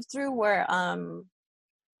guess I lived through were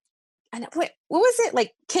what was it,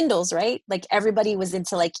 like Kindles, right? Like everybody was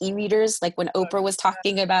into like e-readers, like when Oprah was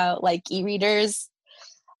talking about like e-readers.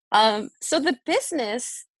 So the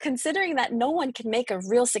business, considering that no one can make a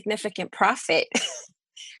real significant profit,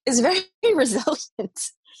 is very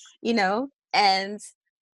resilient, and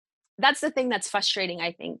that's the thing that's frustrating,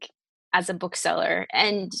 I think, as a bookseller,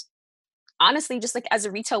 and honestly, just like as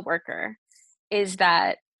a retail worker, is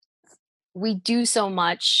that we do so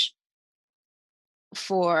much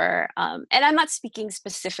for, and I'm not speaking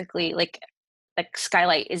specifically like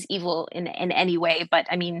Skylight is evil in any way, but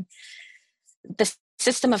I mean, the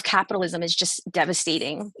system of capitalism is just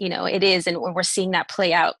devastating, it is, and we're seeing that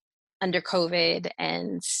play out under COVID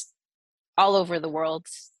and all over the world.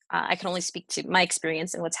 I can only speak to my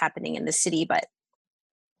experience and what's happening in the city, but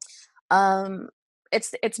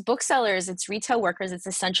it's booksellers, it's retail workers, it's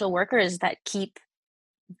essential workers that keep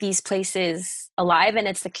these places alive, and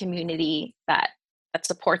it's the community that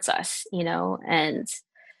supports us, and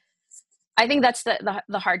I think that's the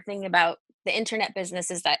hard thing about the internet business,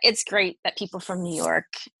 is that it's great that people from New York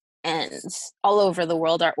and all over the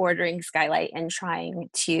world are ordering Skylight and trying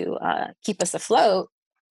to keep us afloat,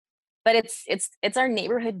 but it's our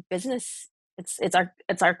neighborhood business. It's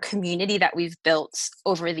our community that we've built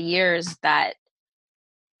over the years that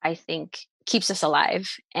I think keeps us alive.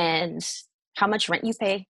 And how much rent you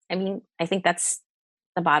pay, I mean, I think that's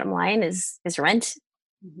the bottom line is rent.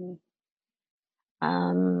 Mm-hmm.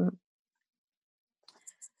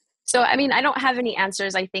 So, I mean, I don't have any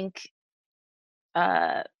answers. I think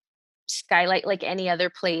Skylight, like any other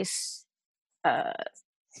place,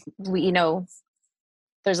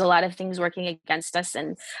 there's a lot of things working against us,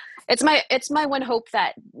 and it's my one hope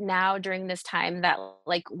that now during this time that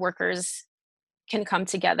like workers can come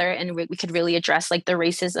together and we could really address like the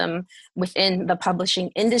racism within the publishing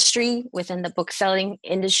industry, within the book selling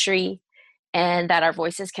industry, and that our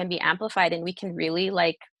voices can be amplified and we can really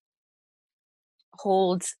like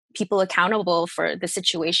hold people accountable for the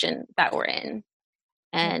situation that we're in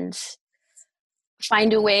and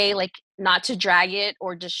find a way like not to drag it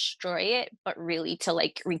or destroy it, but really to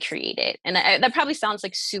like recreate it. And that probably sounds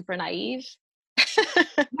like super naive.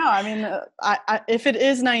 No, I mean, I if it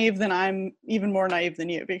is naive, then I'm even more naive than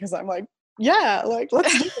you, because I'm like, yeah, like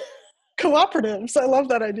let's do it. Cooperatives. I love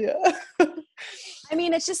that idea. I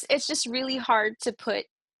mean, it's just really hard to put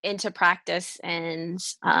into practice, and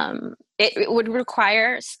it would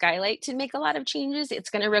require Skylight to make a lot of changes. It's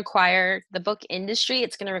going to require the book industry.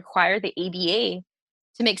 It's going to require the ABA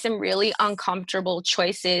to make some really uncomfortable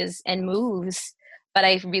choices and moves. But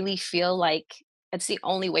I really feel like it's the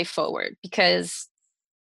only way forward, because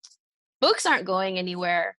books aren't going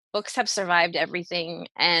anywhere. Books have survived everything,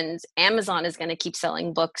 and Amazon is going to keep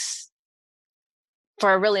selling books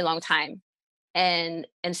for a really long time. And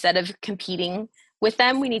instead of competing with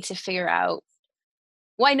them, we need to figure out,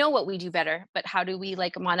 well, I know what we do better, but how do we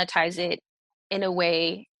like monetize it in a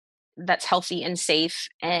way that's healthy and safe,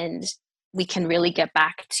 and we can really get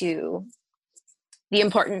back to the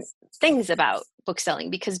important things about book selling?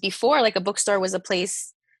 Because before, like, a bookstore was a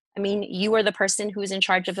place, I mean, you were the person who was in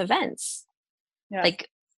charge of events. Yeah. Like,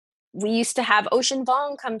 we used to have Ocean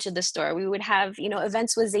Vuong come to the store. We would have,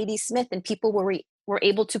 events with Zadie Smith, and people were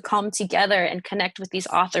able to come together and connect with these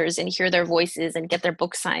authors and hear their voices and get their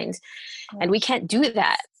books signed. Yeah. And we can't do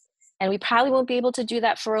that. And we probably won't be able to do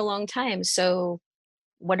that for a long time. So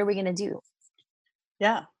what are we going to do?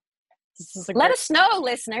 Yeah. Let us know,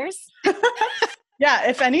 listeners. Yeah,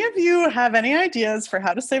 if any of you have any ideas for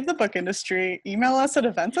how to save the book industry, email us at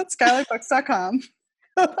events@skylightbooks.com.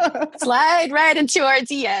 Slide right into our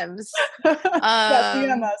DMs. Yeah,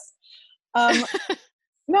 DM us.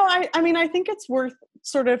 No, I mean, I think it's worth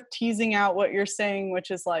sort of teasing out what you're saying,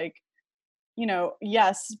 which is like,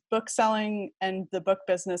 yes, book selling and the book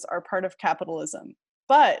business are part of capitalism,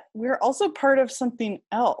 but we're also part of something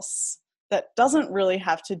else that doesn't really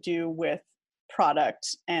have to do with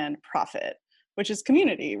product and profit, which is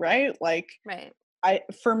community, right? Like, right.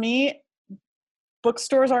 For me,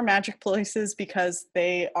 bookstores are magic places because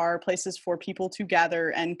they are places for people to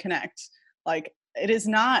gather and connect. Like, it is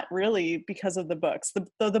not really because of the books.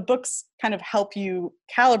 The books kind of help you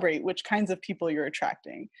calibrate which kinds of people you're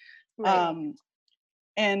attracting. Right.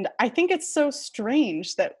 And I think it's so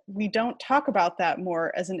strange that we don't talk about that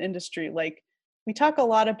more as an industry. Like, we talk a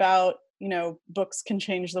lot about, books can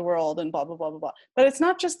change the world and blah, blah, blah, blah, blah. But it's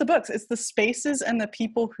not just the books. It's the spaces and the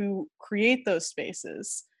people who create those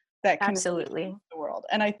spaces that can absolutely change the world.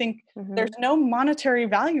 And I think there's no monetary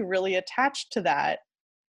value really attached to that,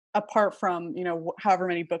 apart from, however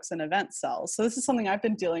many books an event sells. So this is something I've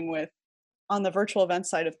been dealing with on the virtual event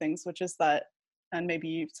side of things, which is that, and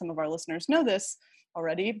maybe some of our listeners know this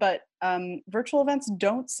already, but virtual events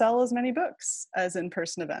don't sell as many books as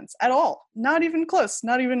in-person events at all. Not even close,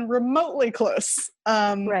 not even remotely close.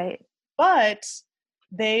 Right. But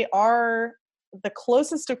they are the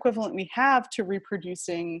closest equivalent we have to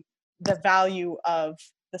reproducing the value of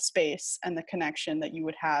the space and the connection that you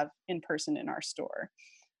would have in person in our store.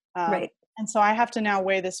 Right. And so I have to now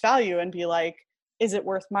weigh this value and be like, is it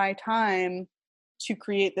worth my time to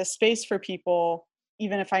create this space for people,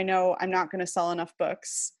 even if I know I'm not going to sell enough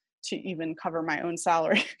books to even cover my own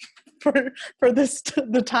salary for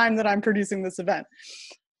the time that I'm producing this event.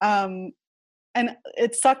 And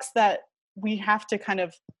it sucks that we have to kind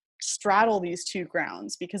of straddle these two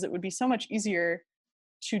grounds, because it would be so much easier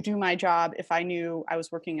to do my job if I knew I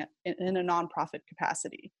was working in a nonprofit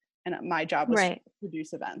capacity. And my job was to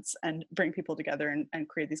produce events and bring people together and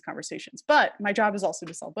create these conversations. But my job is also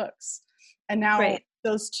to sell books. And now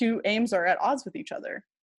those two aims are at odds with each other.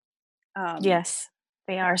 Yes,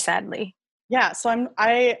 they are, sadly. Yeah. So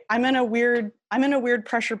I'm in a weird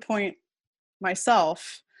pressure point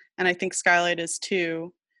myself. And I think Skylight is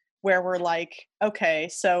too, where we're like, okay,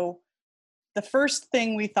 so the first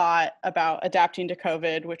thing we thought about adapting to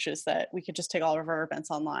COVID, which is that we could just take all of our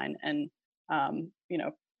events online and,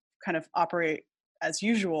 kind of operate as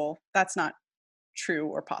usual, that's not true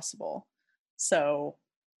or possible. So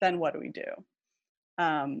then what do we do?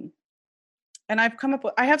 And I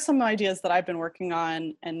have some ideas that I've been working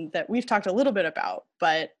on and that we've talked a little bit about,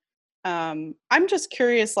 but I'm just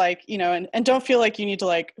curious, like, and don't feel like you need to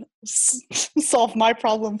like solve my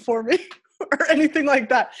problem for me or anything like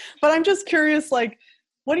that. But I'm just curious, like,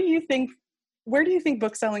 what do you think, where do you think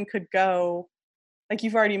bookselling could go? Like,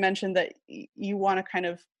 you've already mentioned that you want to kind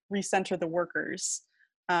of recenter the workers.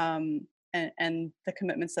 and the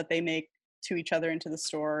commitments that they make to each other and to the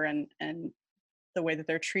store, and the way that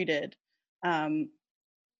they're treated.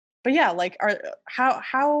 But yeah, like,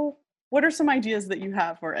 how what are some ideas that you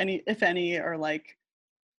have, or any, if any, or like,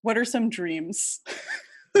 what are some dreams?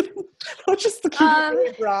 I'll just keep it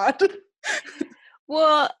really broad.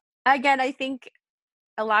 Well, again, I think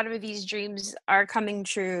a lot of these dreams are coming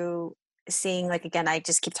true, seeing, like, again, I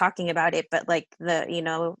just keep talking about it, but like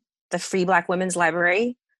the Free Black Women's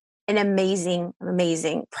Library, an amazing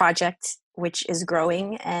project which is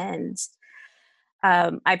growing. And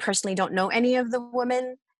I personally don't know any of the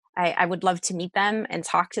women. I would love to meet them and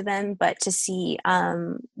talk to them, but to see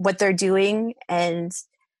what they're doing and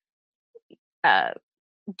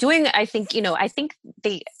doing, I think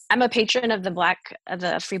I'm a patron of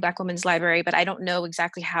the Free Black Women's Library, but I don't know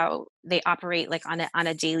exactly how they operate, like, on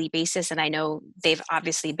a daily basis. And I know they've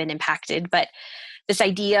obviously been impacted, but this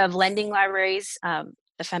idea of lending libraries,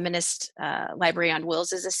 the feminist library on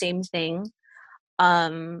Wills is the same thing.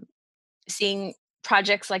 Seeing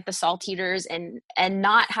projects like the Salt Eaters, and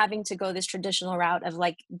not having to go this traditional route of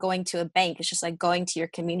like going to a bank. It's just like going to your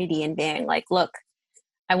community and being like, look,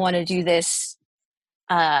 I want to do this.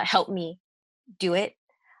 Help me do it.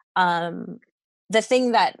 The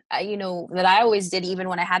thing that that I always did, even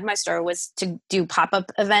when I had my store, was to do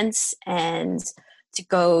pop-up events and to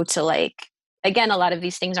go to, like, again, a lot of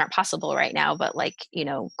these things aren't possible right now, but like,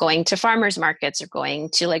 going to farmers markets or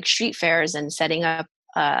going to like street fairs and setting up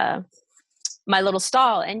my little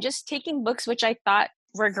stall and just taking books which I thought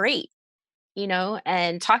were great,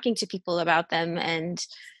 and talking to people about them and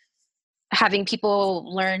having people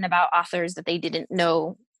learn about authors that they didn't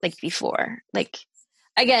know, like, before. Like,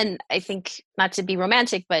 again, I think, not to be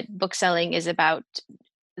romantic, but book selling is about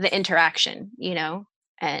the interaction,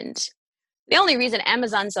 and the only reason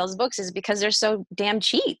Amazon sells books is because they're so damn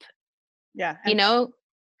cheap. Yeah.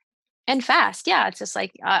 And fast. Yeah. It's just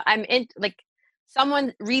like, I'm in, like,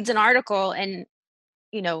 someone reads an article and,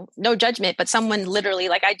 no judgment, but someone literally,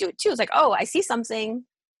 like I do it too. It's like, oh, I see something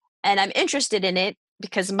and I'm interested in it,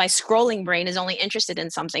 because my scrolling brain is only interested in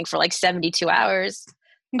something for like 72 hours.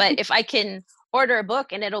 But if I can order a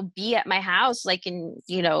book and it'll be at my house, like, in,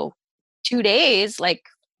 2 days, like,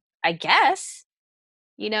 I guess,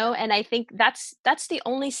 and I think that's the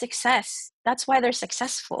only success. That's why they're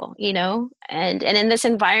successful, and in this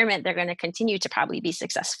environment, they're going to continue to probably be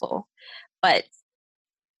successful. But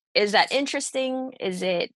is that interesting? Is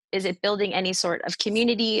it building any sort of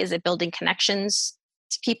community? Is it building connections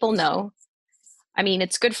to people? No. I mean,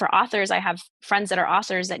 it's good for authors. I have friends that are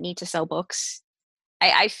authors that need to sell books.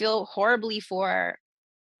 I feel horribly for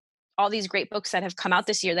all these great books that have come out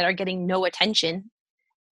this year that are getting no attention,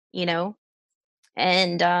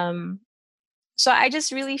 and so I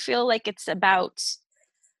just really feel like it's about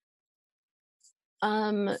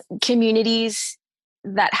communities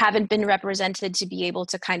that haven't been represented to be able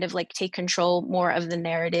to kind of like take control more of the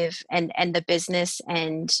narrative and the business,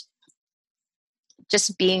 and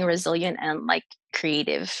just being resilient and like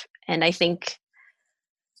creative. And I think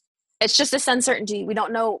it's just this uncertainty. We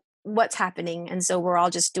don't know what's happening, and so we're all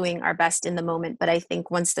just doing our best in the moment. But I think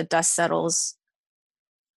once the dust settles,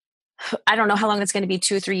 I don't know how long it's going to be,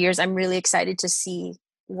 2 or 3 years. I'm really excited to see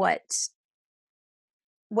what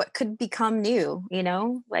could become new,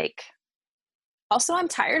 like, also, I'm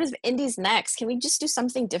tired of Indies Next. Can we just do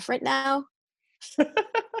something different now?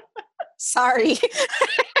 Sorry.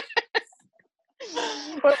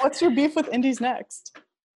 What's your beef with Indies Next?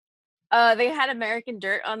 They had American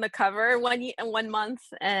Dirt on the cover one month,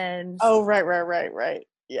 and oh, right.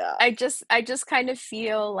 Yeah. I just kind of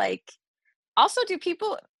feel like, also, do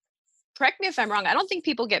people, correct me if I'm wrong, I don't think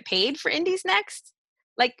people get paid for Indies Next.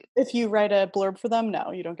 Like, if you write a blurb for them,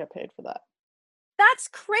 no, you don't get paid for that. That's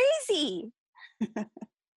crazy.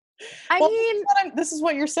 I well, mean, this is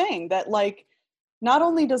what you're saying, that like, not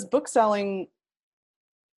only does bookselling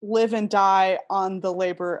live and die on the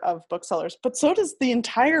labor of booksellers, but so does the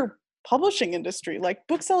entire publishing industry. Like,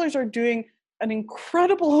 booksellers are doing an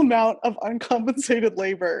incredible amount of uncompensated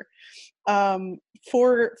labor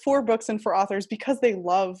for books and for authors, because they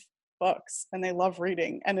love books and they love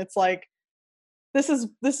reading. And it's like, this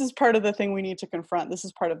is part of the thing we need to confront. This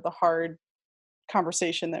is part of the hard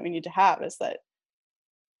conversation that we need to have, is that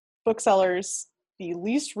booksellers, the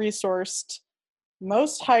least resourced,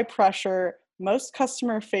 most high pressure, most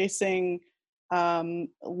customer facing,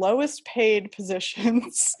 lowest paid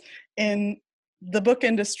positions in the book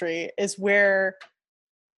industry, is where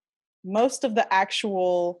most of the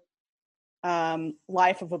actual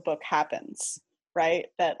life of a book happens, right?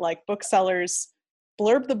 That like, booksellers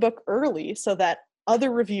blurb the book early so that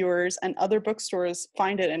other reviewers and other bookstores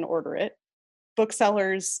find it and order it.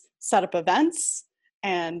 booksellers set up events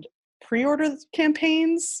and pre-order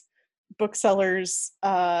campaigns. Booksellers,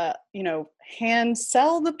 hand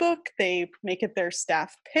sell the book. They make it their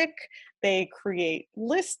staff pick. They create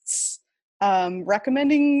lists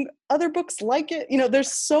recommending other books like it.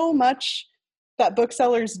 There's so much that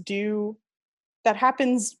booksellers do that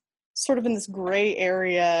happens sort of in this gray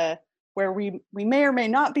area where we may or may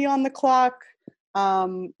not be on the clock.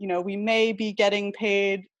 We may be getting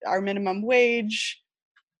paid our minimum wage,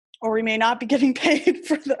 or we may not be getting paid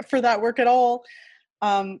for that work at all.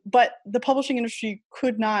 But the publishing industry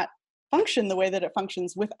could not function the way that it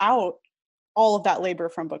functions without all of that labor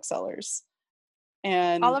from booksellers.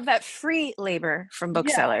 And all of that free labor from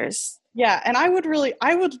booksellers. Yeah. And I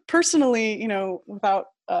would personally, without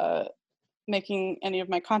making any of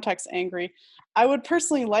my contacts angry, I would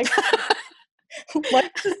personally like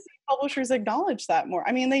to see publishers acknowledge that more.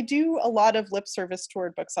 I mean, they do a lot of lip service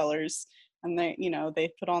toward booksellers, and they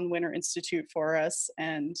put on Winter Institute for us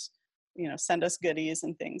and, send us goodies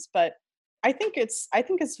and things. But I think it's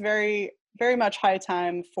very, very much high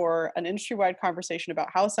time for an industry-wide conversation about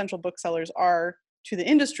how essential booksellers are to the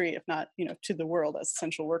industry, if not, to the world as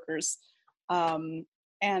essential workers, and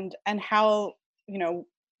how,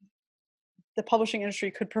 the publishing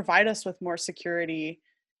industry could provide us with more security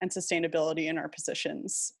and sustainability in our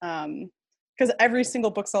positions. Because every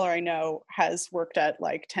single bookseller I know has worked at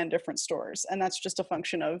like 10 different stores, and that's just a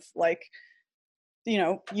function of like, you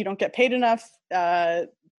don't get paid enough.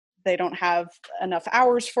 They don't have enough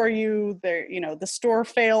hours for you. The store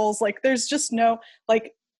fails. Like, there's no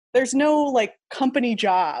company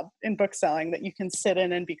job in bookselling that you can sit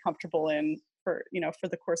in and be comfortable in for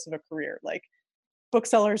the course of a career. Like,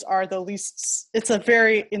 booksellers are the least, it's a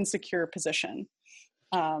very insecure position.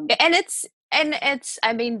 It's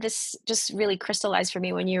this just really crystallized for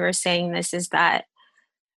me when you were saying this, is that,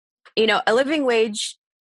 a living wage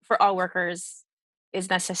for all workers is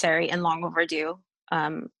necessary and long overdue,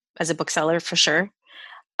 as a bookseller for sure.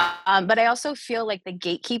 But I also feel like the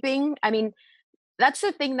gatekeeping, that's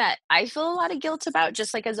the thing that I feel a lot of guilt about,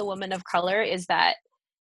 just like as a woman of color, is that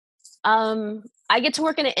I get to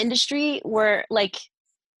work in an industry where, like,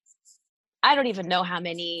 I don't even know how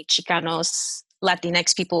many Chicanos,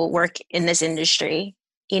 Latinx people work in this industry,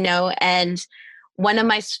 and one of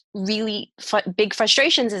my really big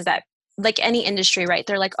frustrations is that, like any industry, right,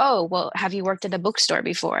 they're like, oh, well, have you worked at a bookstore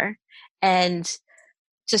before? And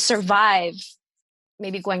to survive,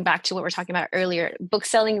 maybe going back to what we're talking about earlier,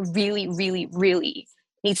 bookselling really, really, really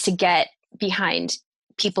needs to get behind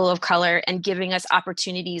people of color and giving us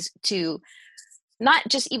opportunities to not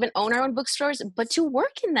just even own our own bookstores, but to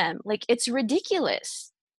work in them. Like, it's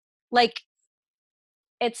ridiculous. Like,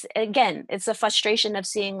 it's a frustration of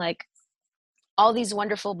seeing like all these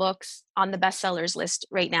wonderful books on the bestsellers list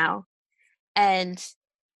right now. And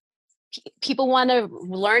people want to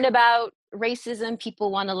learn about racism.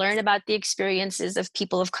 People want to learn about the experiences of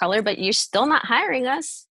people of color, but you're still not hiring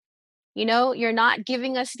us. You're not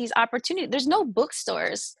giving us these opportunities. There's no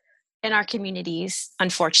bookstores in our communities,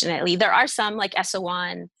 unfortunately. There are some, like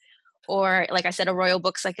Essewan, or like I said, a Royal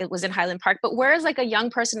Books, like it was in Highland Park. But where is like a young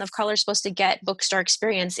person of color supposed to get bookstore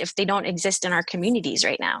experience if they don't exist in our communities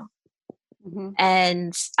right now? Mm-hmm.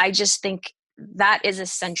 And I just think that is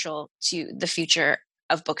essential to the future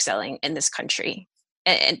of bookselling in this country,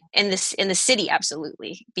 and in the city,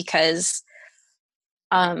 absolutely, because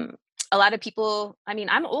a lot of people,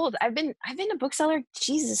 I'm old. I've been a bookseller,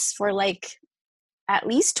 Jesus, for like at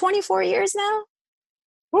least 24 years now.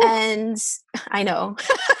 Ooh. And I know.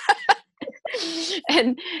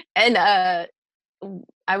 and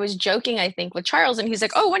I was joking, I think, with Charles, and he's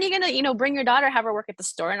like, oh, when are you gonna, bring your daughter, have her work at the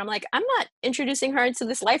store? And I'm like, I'm not introducing her into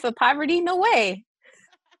this life of poverty. No way.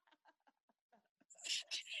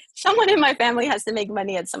 Someone in my family has to make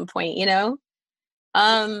money at some point, Yeah.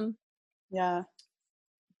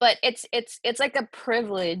 But it's like a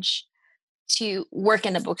privilege to work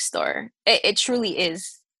in a bookstore. It truly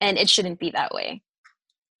is, and it shouldn't be that way.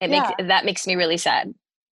 That makes me really sad.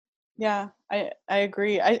 Yeah, I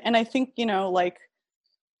agree. I think, like,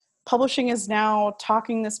 publishing is now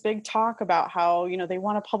talking this big talk about how, they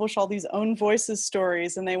want to publish all these own voices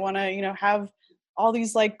stories, and they want to, have all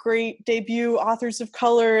these like great debut authors of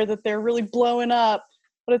color that they're really blowing up.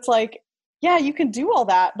 But it's like, yeah, you can do all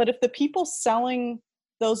that, but if the people selling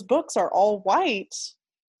those books are all white,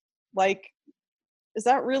 like,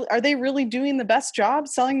 are they really doing the best job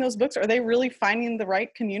selling those books? Are they really finding the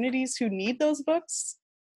right communities who need those books?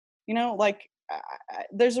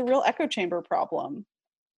 There's a real echo chamber problem.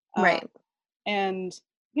 Right. And,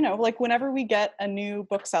 like, whenever we get a new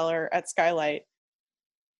bookseller at Skylight,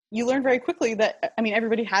 you learn very quickly that, I mean,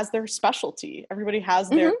 everybody has their specialty. Everybody has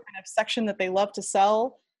their kind of section that they love to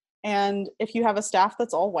sell. And if you have a staff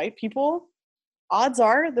that's all white people, odds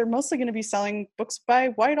are they're mostly going to be selling books by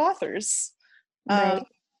white authors. Right.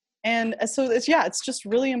 And so it's just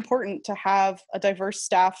really important to have a diverse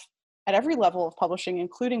staff at every level of publishing,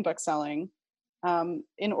 including bookselling,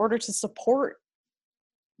 in order to support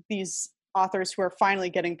these authors who are finally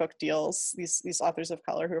getting book deals, these authors of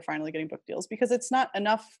color who are finally getting book deals, because it's not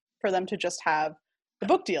enough for them to just have the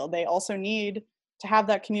book deal. They also need to have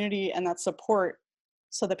that community and that support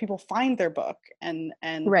so that people find their book, and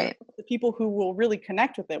Right. the people who will really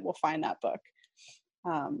connect with it will find that book.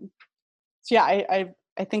 So yeah,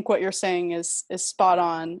 I think what you're saying is spot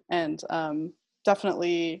on, and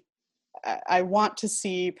definitely I want to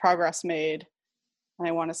see progress made. And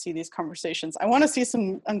I want to see these conversations. I want to see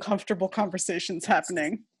some uncomfortable conversations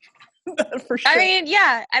happening. For sure. I mean,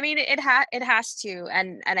 yeah. I mean, it has to,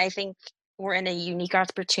 and I think we're in a unique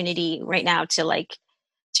opportunity right now to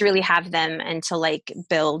really have them and to like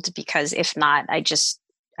build, because if not,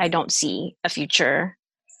 I don't see a future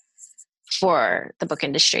for the book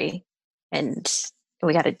industry, and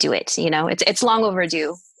we got to do it. You know, it's long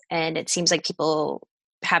overdue, and it seems like people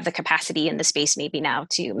have the capacity and the space maybe now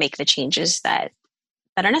to make the changes that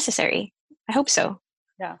are necessary. I hope so.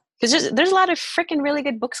 Yeah. Because there's a lot of freaking really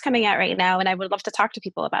good books coming out right now, and I would love to talk to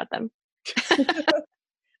people about them.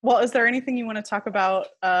 Well, is there anything you want to talk about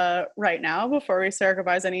right now before we say our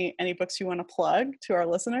goodbyes? Any books you want to plug to our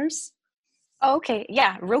listeners? Oh, okay.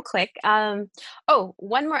 Yeah, real quick. One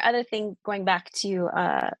more other thing, going back to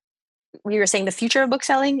we were saying the future of book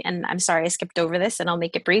selling, and I'm sorry I skipped over this, and I'll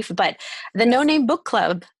make it brief, but the No Name Book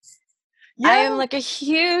Club. Yeah. I am like a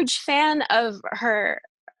huge fan of her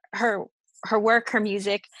work, her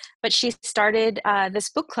music, but she started this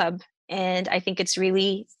book club, and I think it's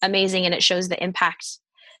really amazing, and it shows the impact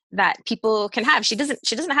that people can have. She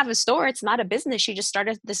doesn't have a store. It's not a business. She just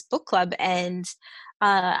started this book club, and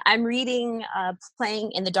I'm reading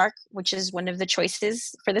Playing in the Dark, which is one of the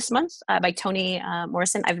choices for this month by Toni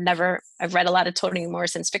Morrison. I've read a lot of Toni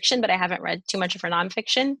Morrison's fiction, but I haven't read too much of her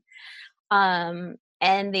nonfiction.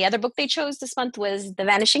 And the other book they chose this month was The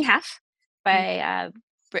Vanishing Half by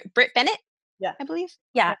Britt Bennett, I believe.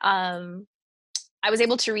 Yeah. I was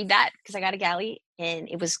able to read that because I got a galley, and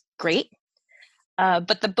it was great.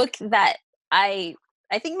 But the book that I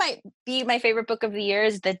think might be my favorite book of the year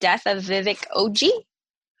is The Death of Vivek Oji.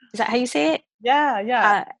 Is that how you say it?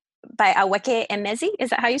 Yeah. By Aweke Emezi. Is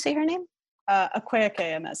that how you say her name? Akwaeke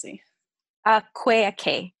Emezi.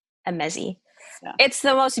 Akwaeke Emezi. Yeah. It's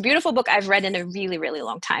the most beautiful book I've read in a really, really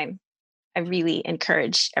long time. I really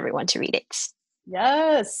encourage everyone to read it.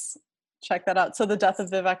 Yes. Check that out. So The Death of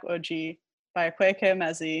Vivek Oji by Akwaeke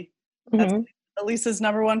Emezi. That's Elisa's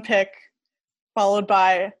number one pick, followed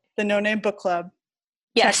by the No Name Book Club.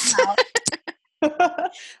 Yes.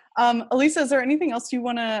 Elisa, is there anything else you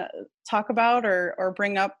want to talk about or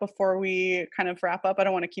bring up before we kind of wrap up? I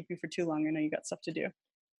don't want to keep you for too long. I know you got stuff to do.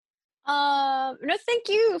 No, thank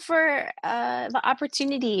you for the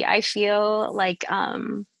opportunity. I feel like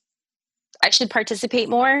I should participate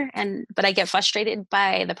more, but I get frustrated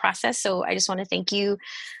by the process. So I just want to thank you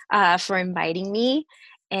for inviting me,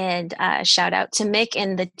 and shout out to Mick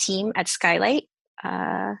and the team at Skylight.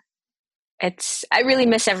 I really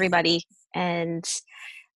miss everybody, and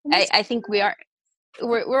I think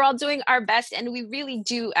we're all doing our best, and we really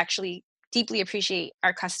do actually deeply appreciate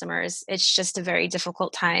our customers. It's just a very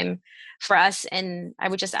difficult time for us, and I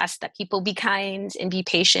would just ask that people be kind and be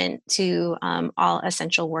patient to all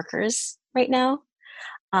essential workers right now.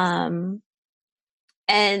 I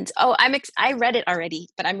read it already,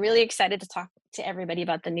 but I'm really excited to talk to everybody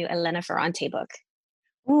about the new Elena Ferrante book.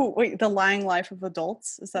 Ooh, wait, The Lying Life of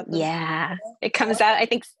Adults? Is that it comes out, I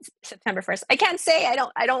think, September 1st. I can't say. I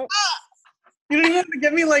don't. You don't even have to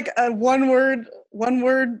give me like a one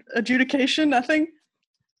word adjudication, nothing?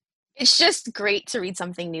 It's just great to read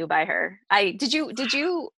something new by her. Did you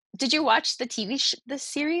watch the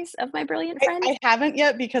series of My Brilliant Friend? I haven't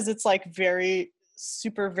yet, because it's like very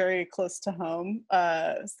close to home.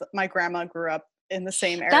 My grandma grew up in the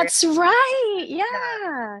same area. That's right.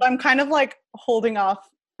 Yeah. I'm kind of like holding off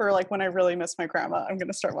for like when I really miss my grandma. I'm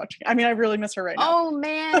gonna start watching. I mean, I really miss her right now. Oh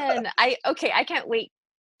man. I can't wait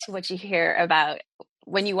to what you hear about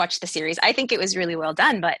when you watch the series. I think it was really well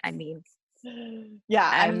done, but I mean, yeah,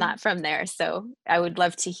 I'm not from there, so I would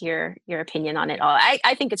love to hear your opinion on it all.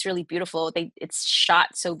 I think it's really beautiful. It's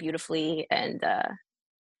shot so beautifully, and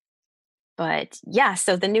but yeah,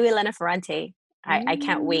 so the new Elena Ferrante, I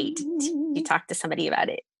can't wait to talk to somebody about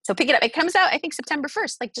it. So pick it up. It comes out, I think, September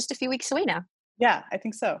 1st, like just a few weeks away now. Yeah, I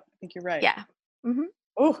think so. I think you're right. Yeah.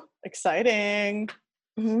 Oh, exciting.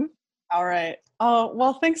 Mm-hmm. All right. Oh,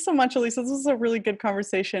 well, thanks so much, Elisa. This was a really good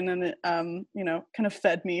conversation, and it, kind of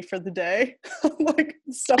fed me for the day, like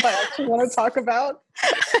stuff I actually want to talk about.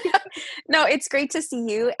 No, it's great to see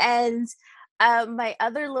you. And my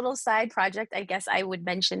other little side project, I guess I would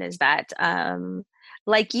mention, is that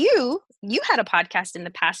like you had a podcast in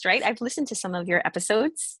the past, right? I've listened to some of your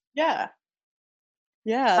episodes. Yeah.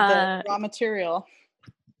 The raw material.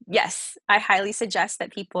 Yes, I highly suggest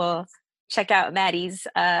that people check out Maddie's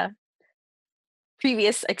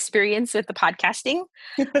previous experience with the podcasting.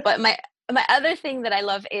 But my other thing that I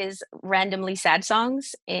love is randomly sad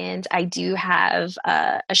songs, and I do have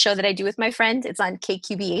a show that I do with my friend. It's on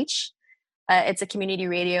KQBH. It's a community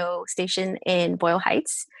radio station in Boyle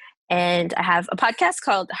Heights, and I have a podcast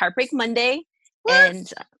called Heartbreak Monday. What?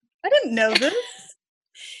 And I didn't know this.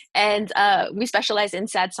 And we specialize in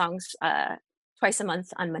sad songs twice a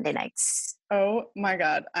month on Monday nights. Oh my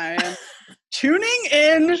God, I am tuning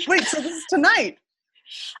in. Wait, so this is tonight?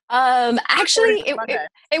 Actually,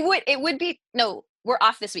 it would be, no, we're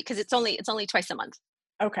off this week because it's only twice a month.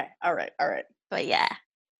 Okay, all right. But yeah,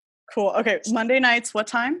 cool. Okay, Monday nights, what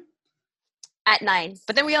time? At 9.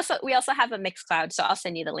 But then we also have a Mixcloud, so I'll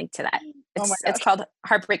send you the link to that. It's called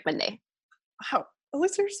Heartbreak Monday. Wow,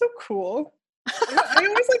 Elisa, you're so cool. I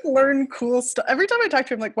always learn cool stuff. Every time I talk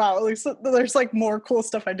to him, like, wow, Elisa, there's more cool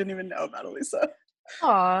stuff I didn't even know about Elisa.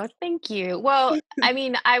 Oh, thank you. Well, I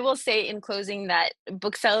mean, I will say in closing that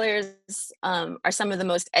booksellers are some of the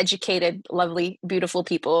most educated, lovely, beautiful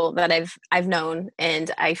people that I've known,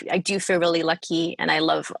 and I do feel really lucky, and I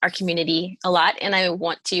love our community a lot, and I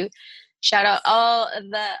want to shout out all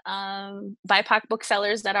the BIPOC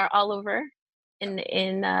booksellers that are all over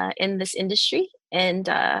in this industry, and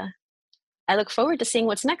I look forward to seeing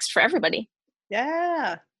what's next for everybody.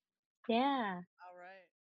 Yeah. All right.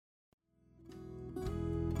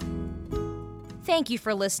 Thank you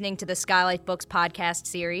for listening to the Skylight Books podcast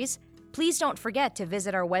series. Please don't forget to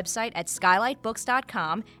visit our website at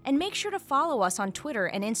skylightbooks.com and make sure to follow us on Twitter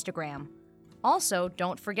and Instagram. Also,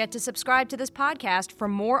 don't forget to subscribe to this podcast for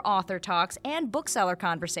more author talks and bookseller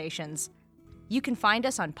conversations. You can find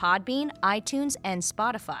us on Podbean, iTunes, and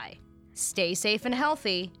Spotify. Stay safe and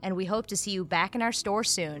healthy, and we hope to see you back in our store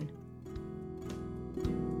soon.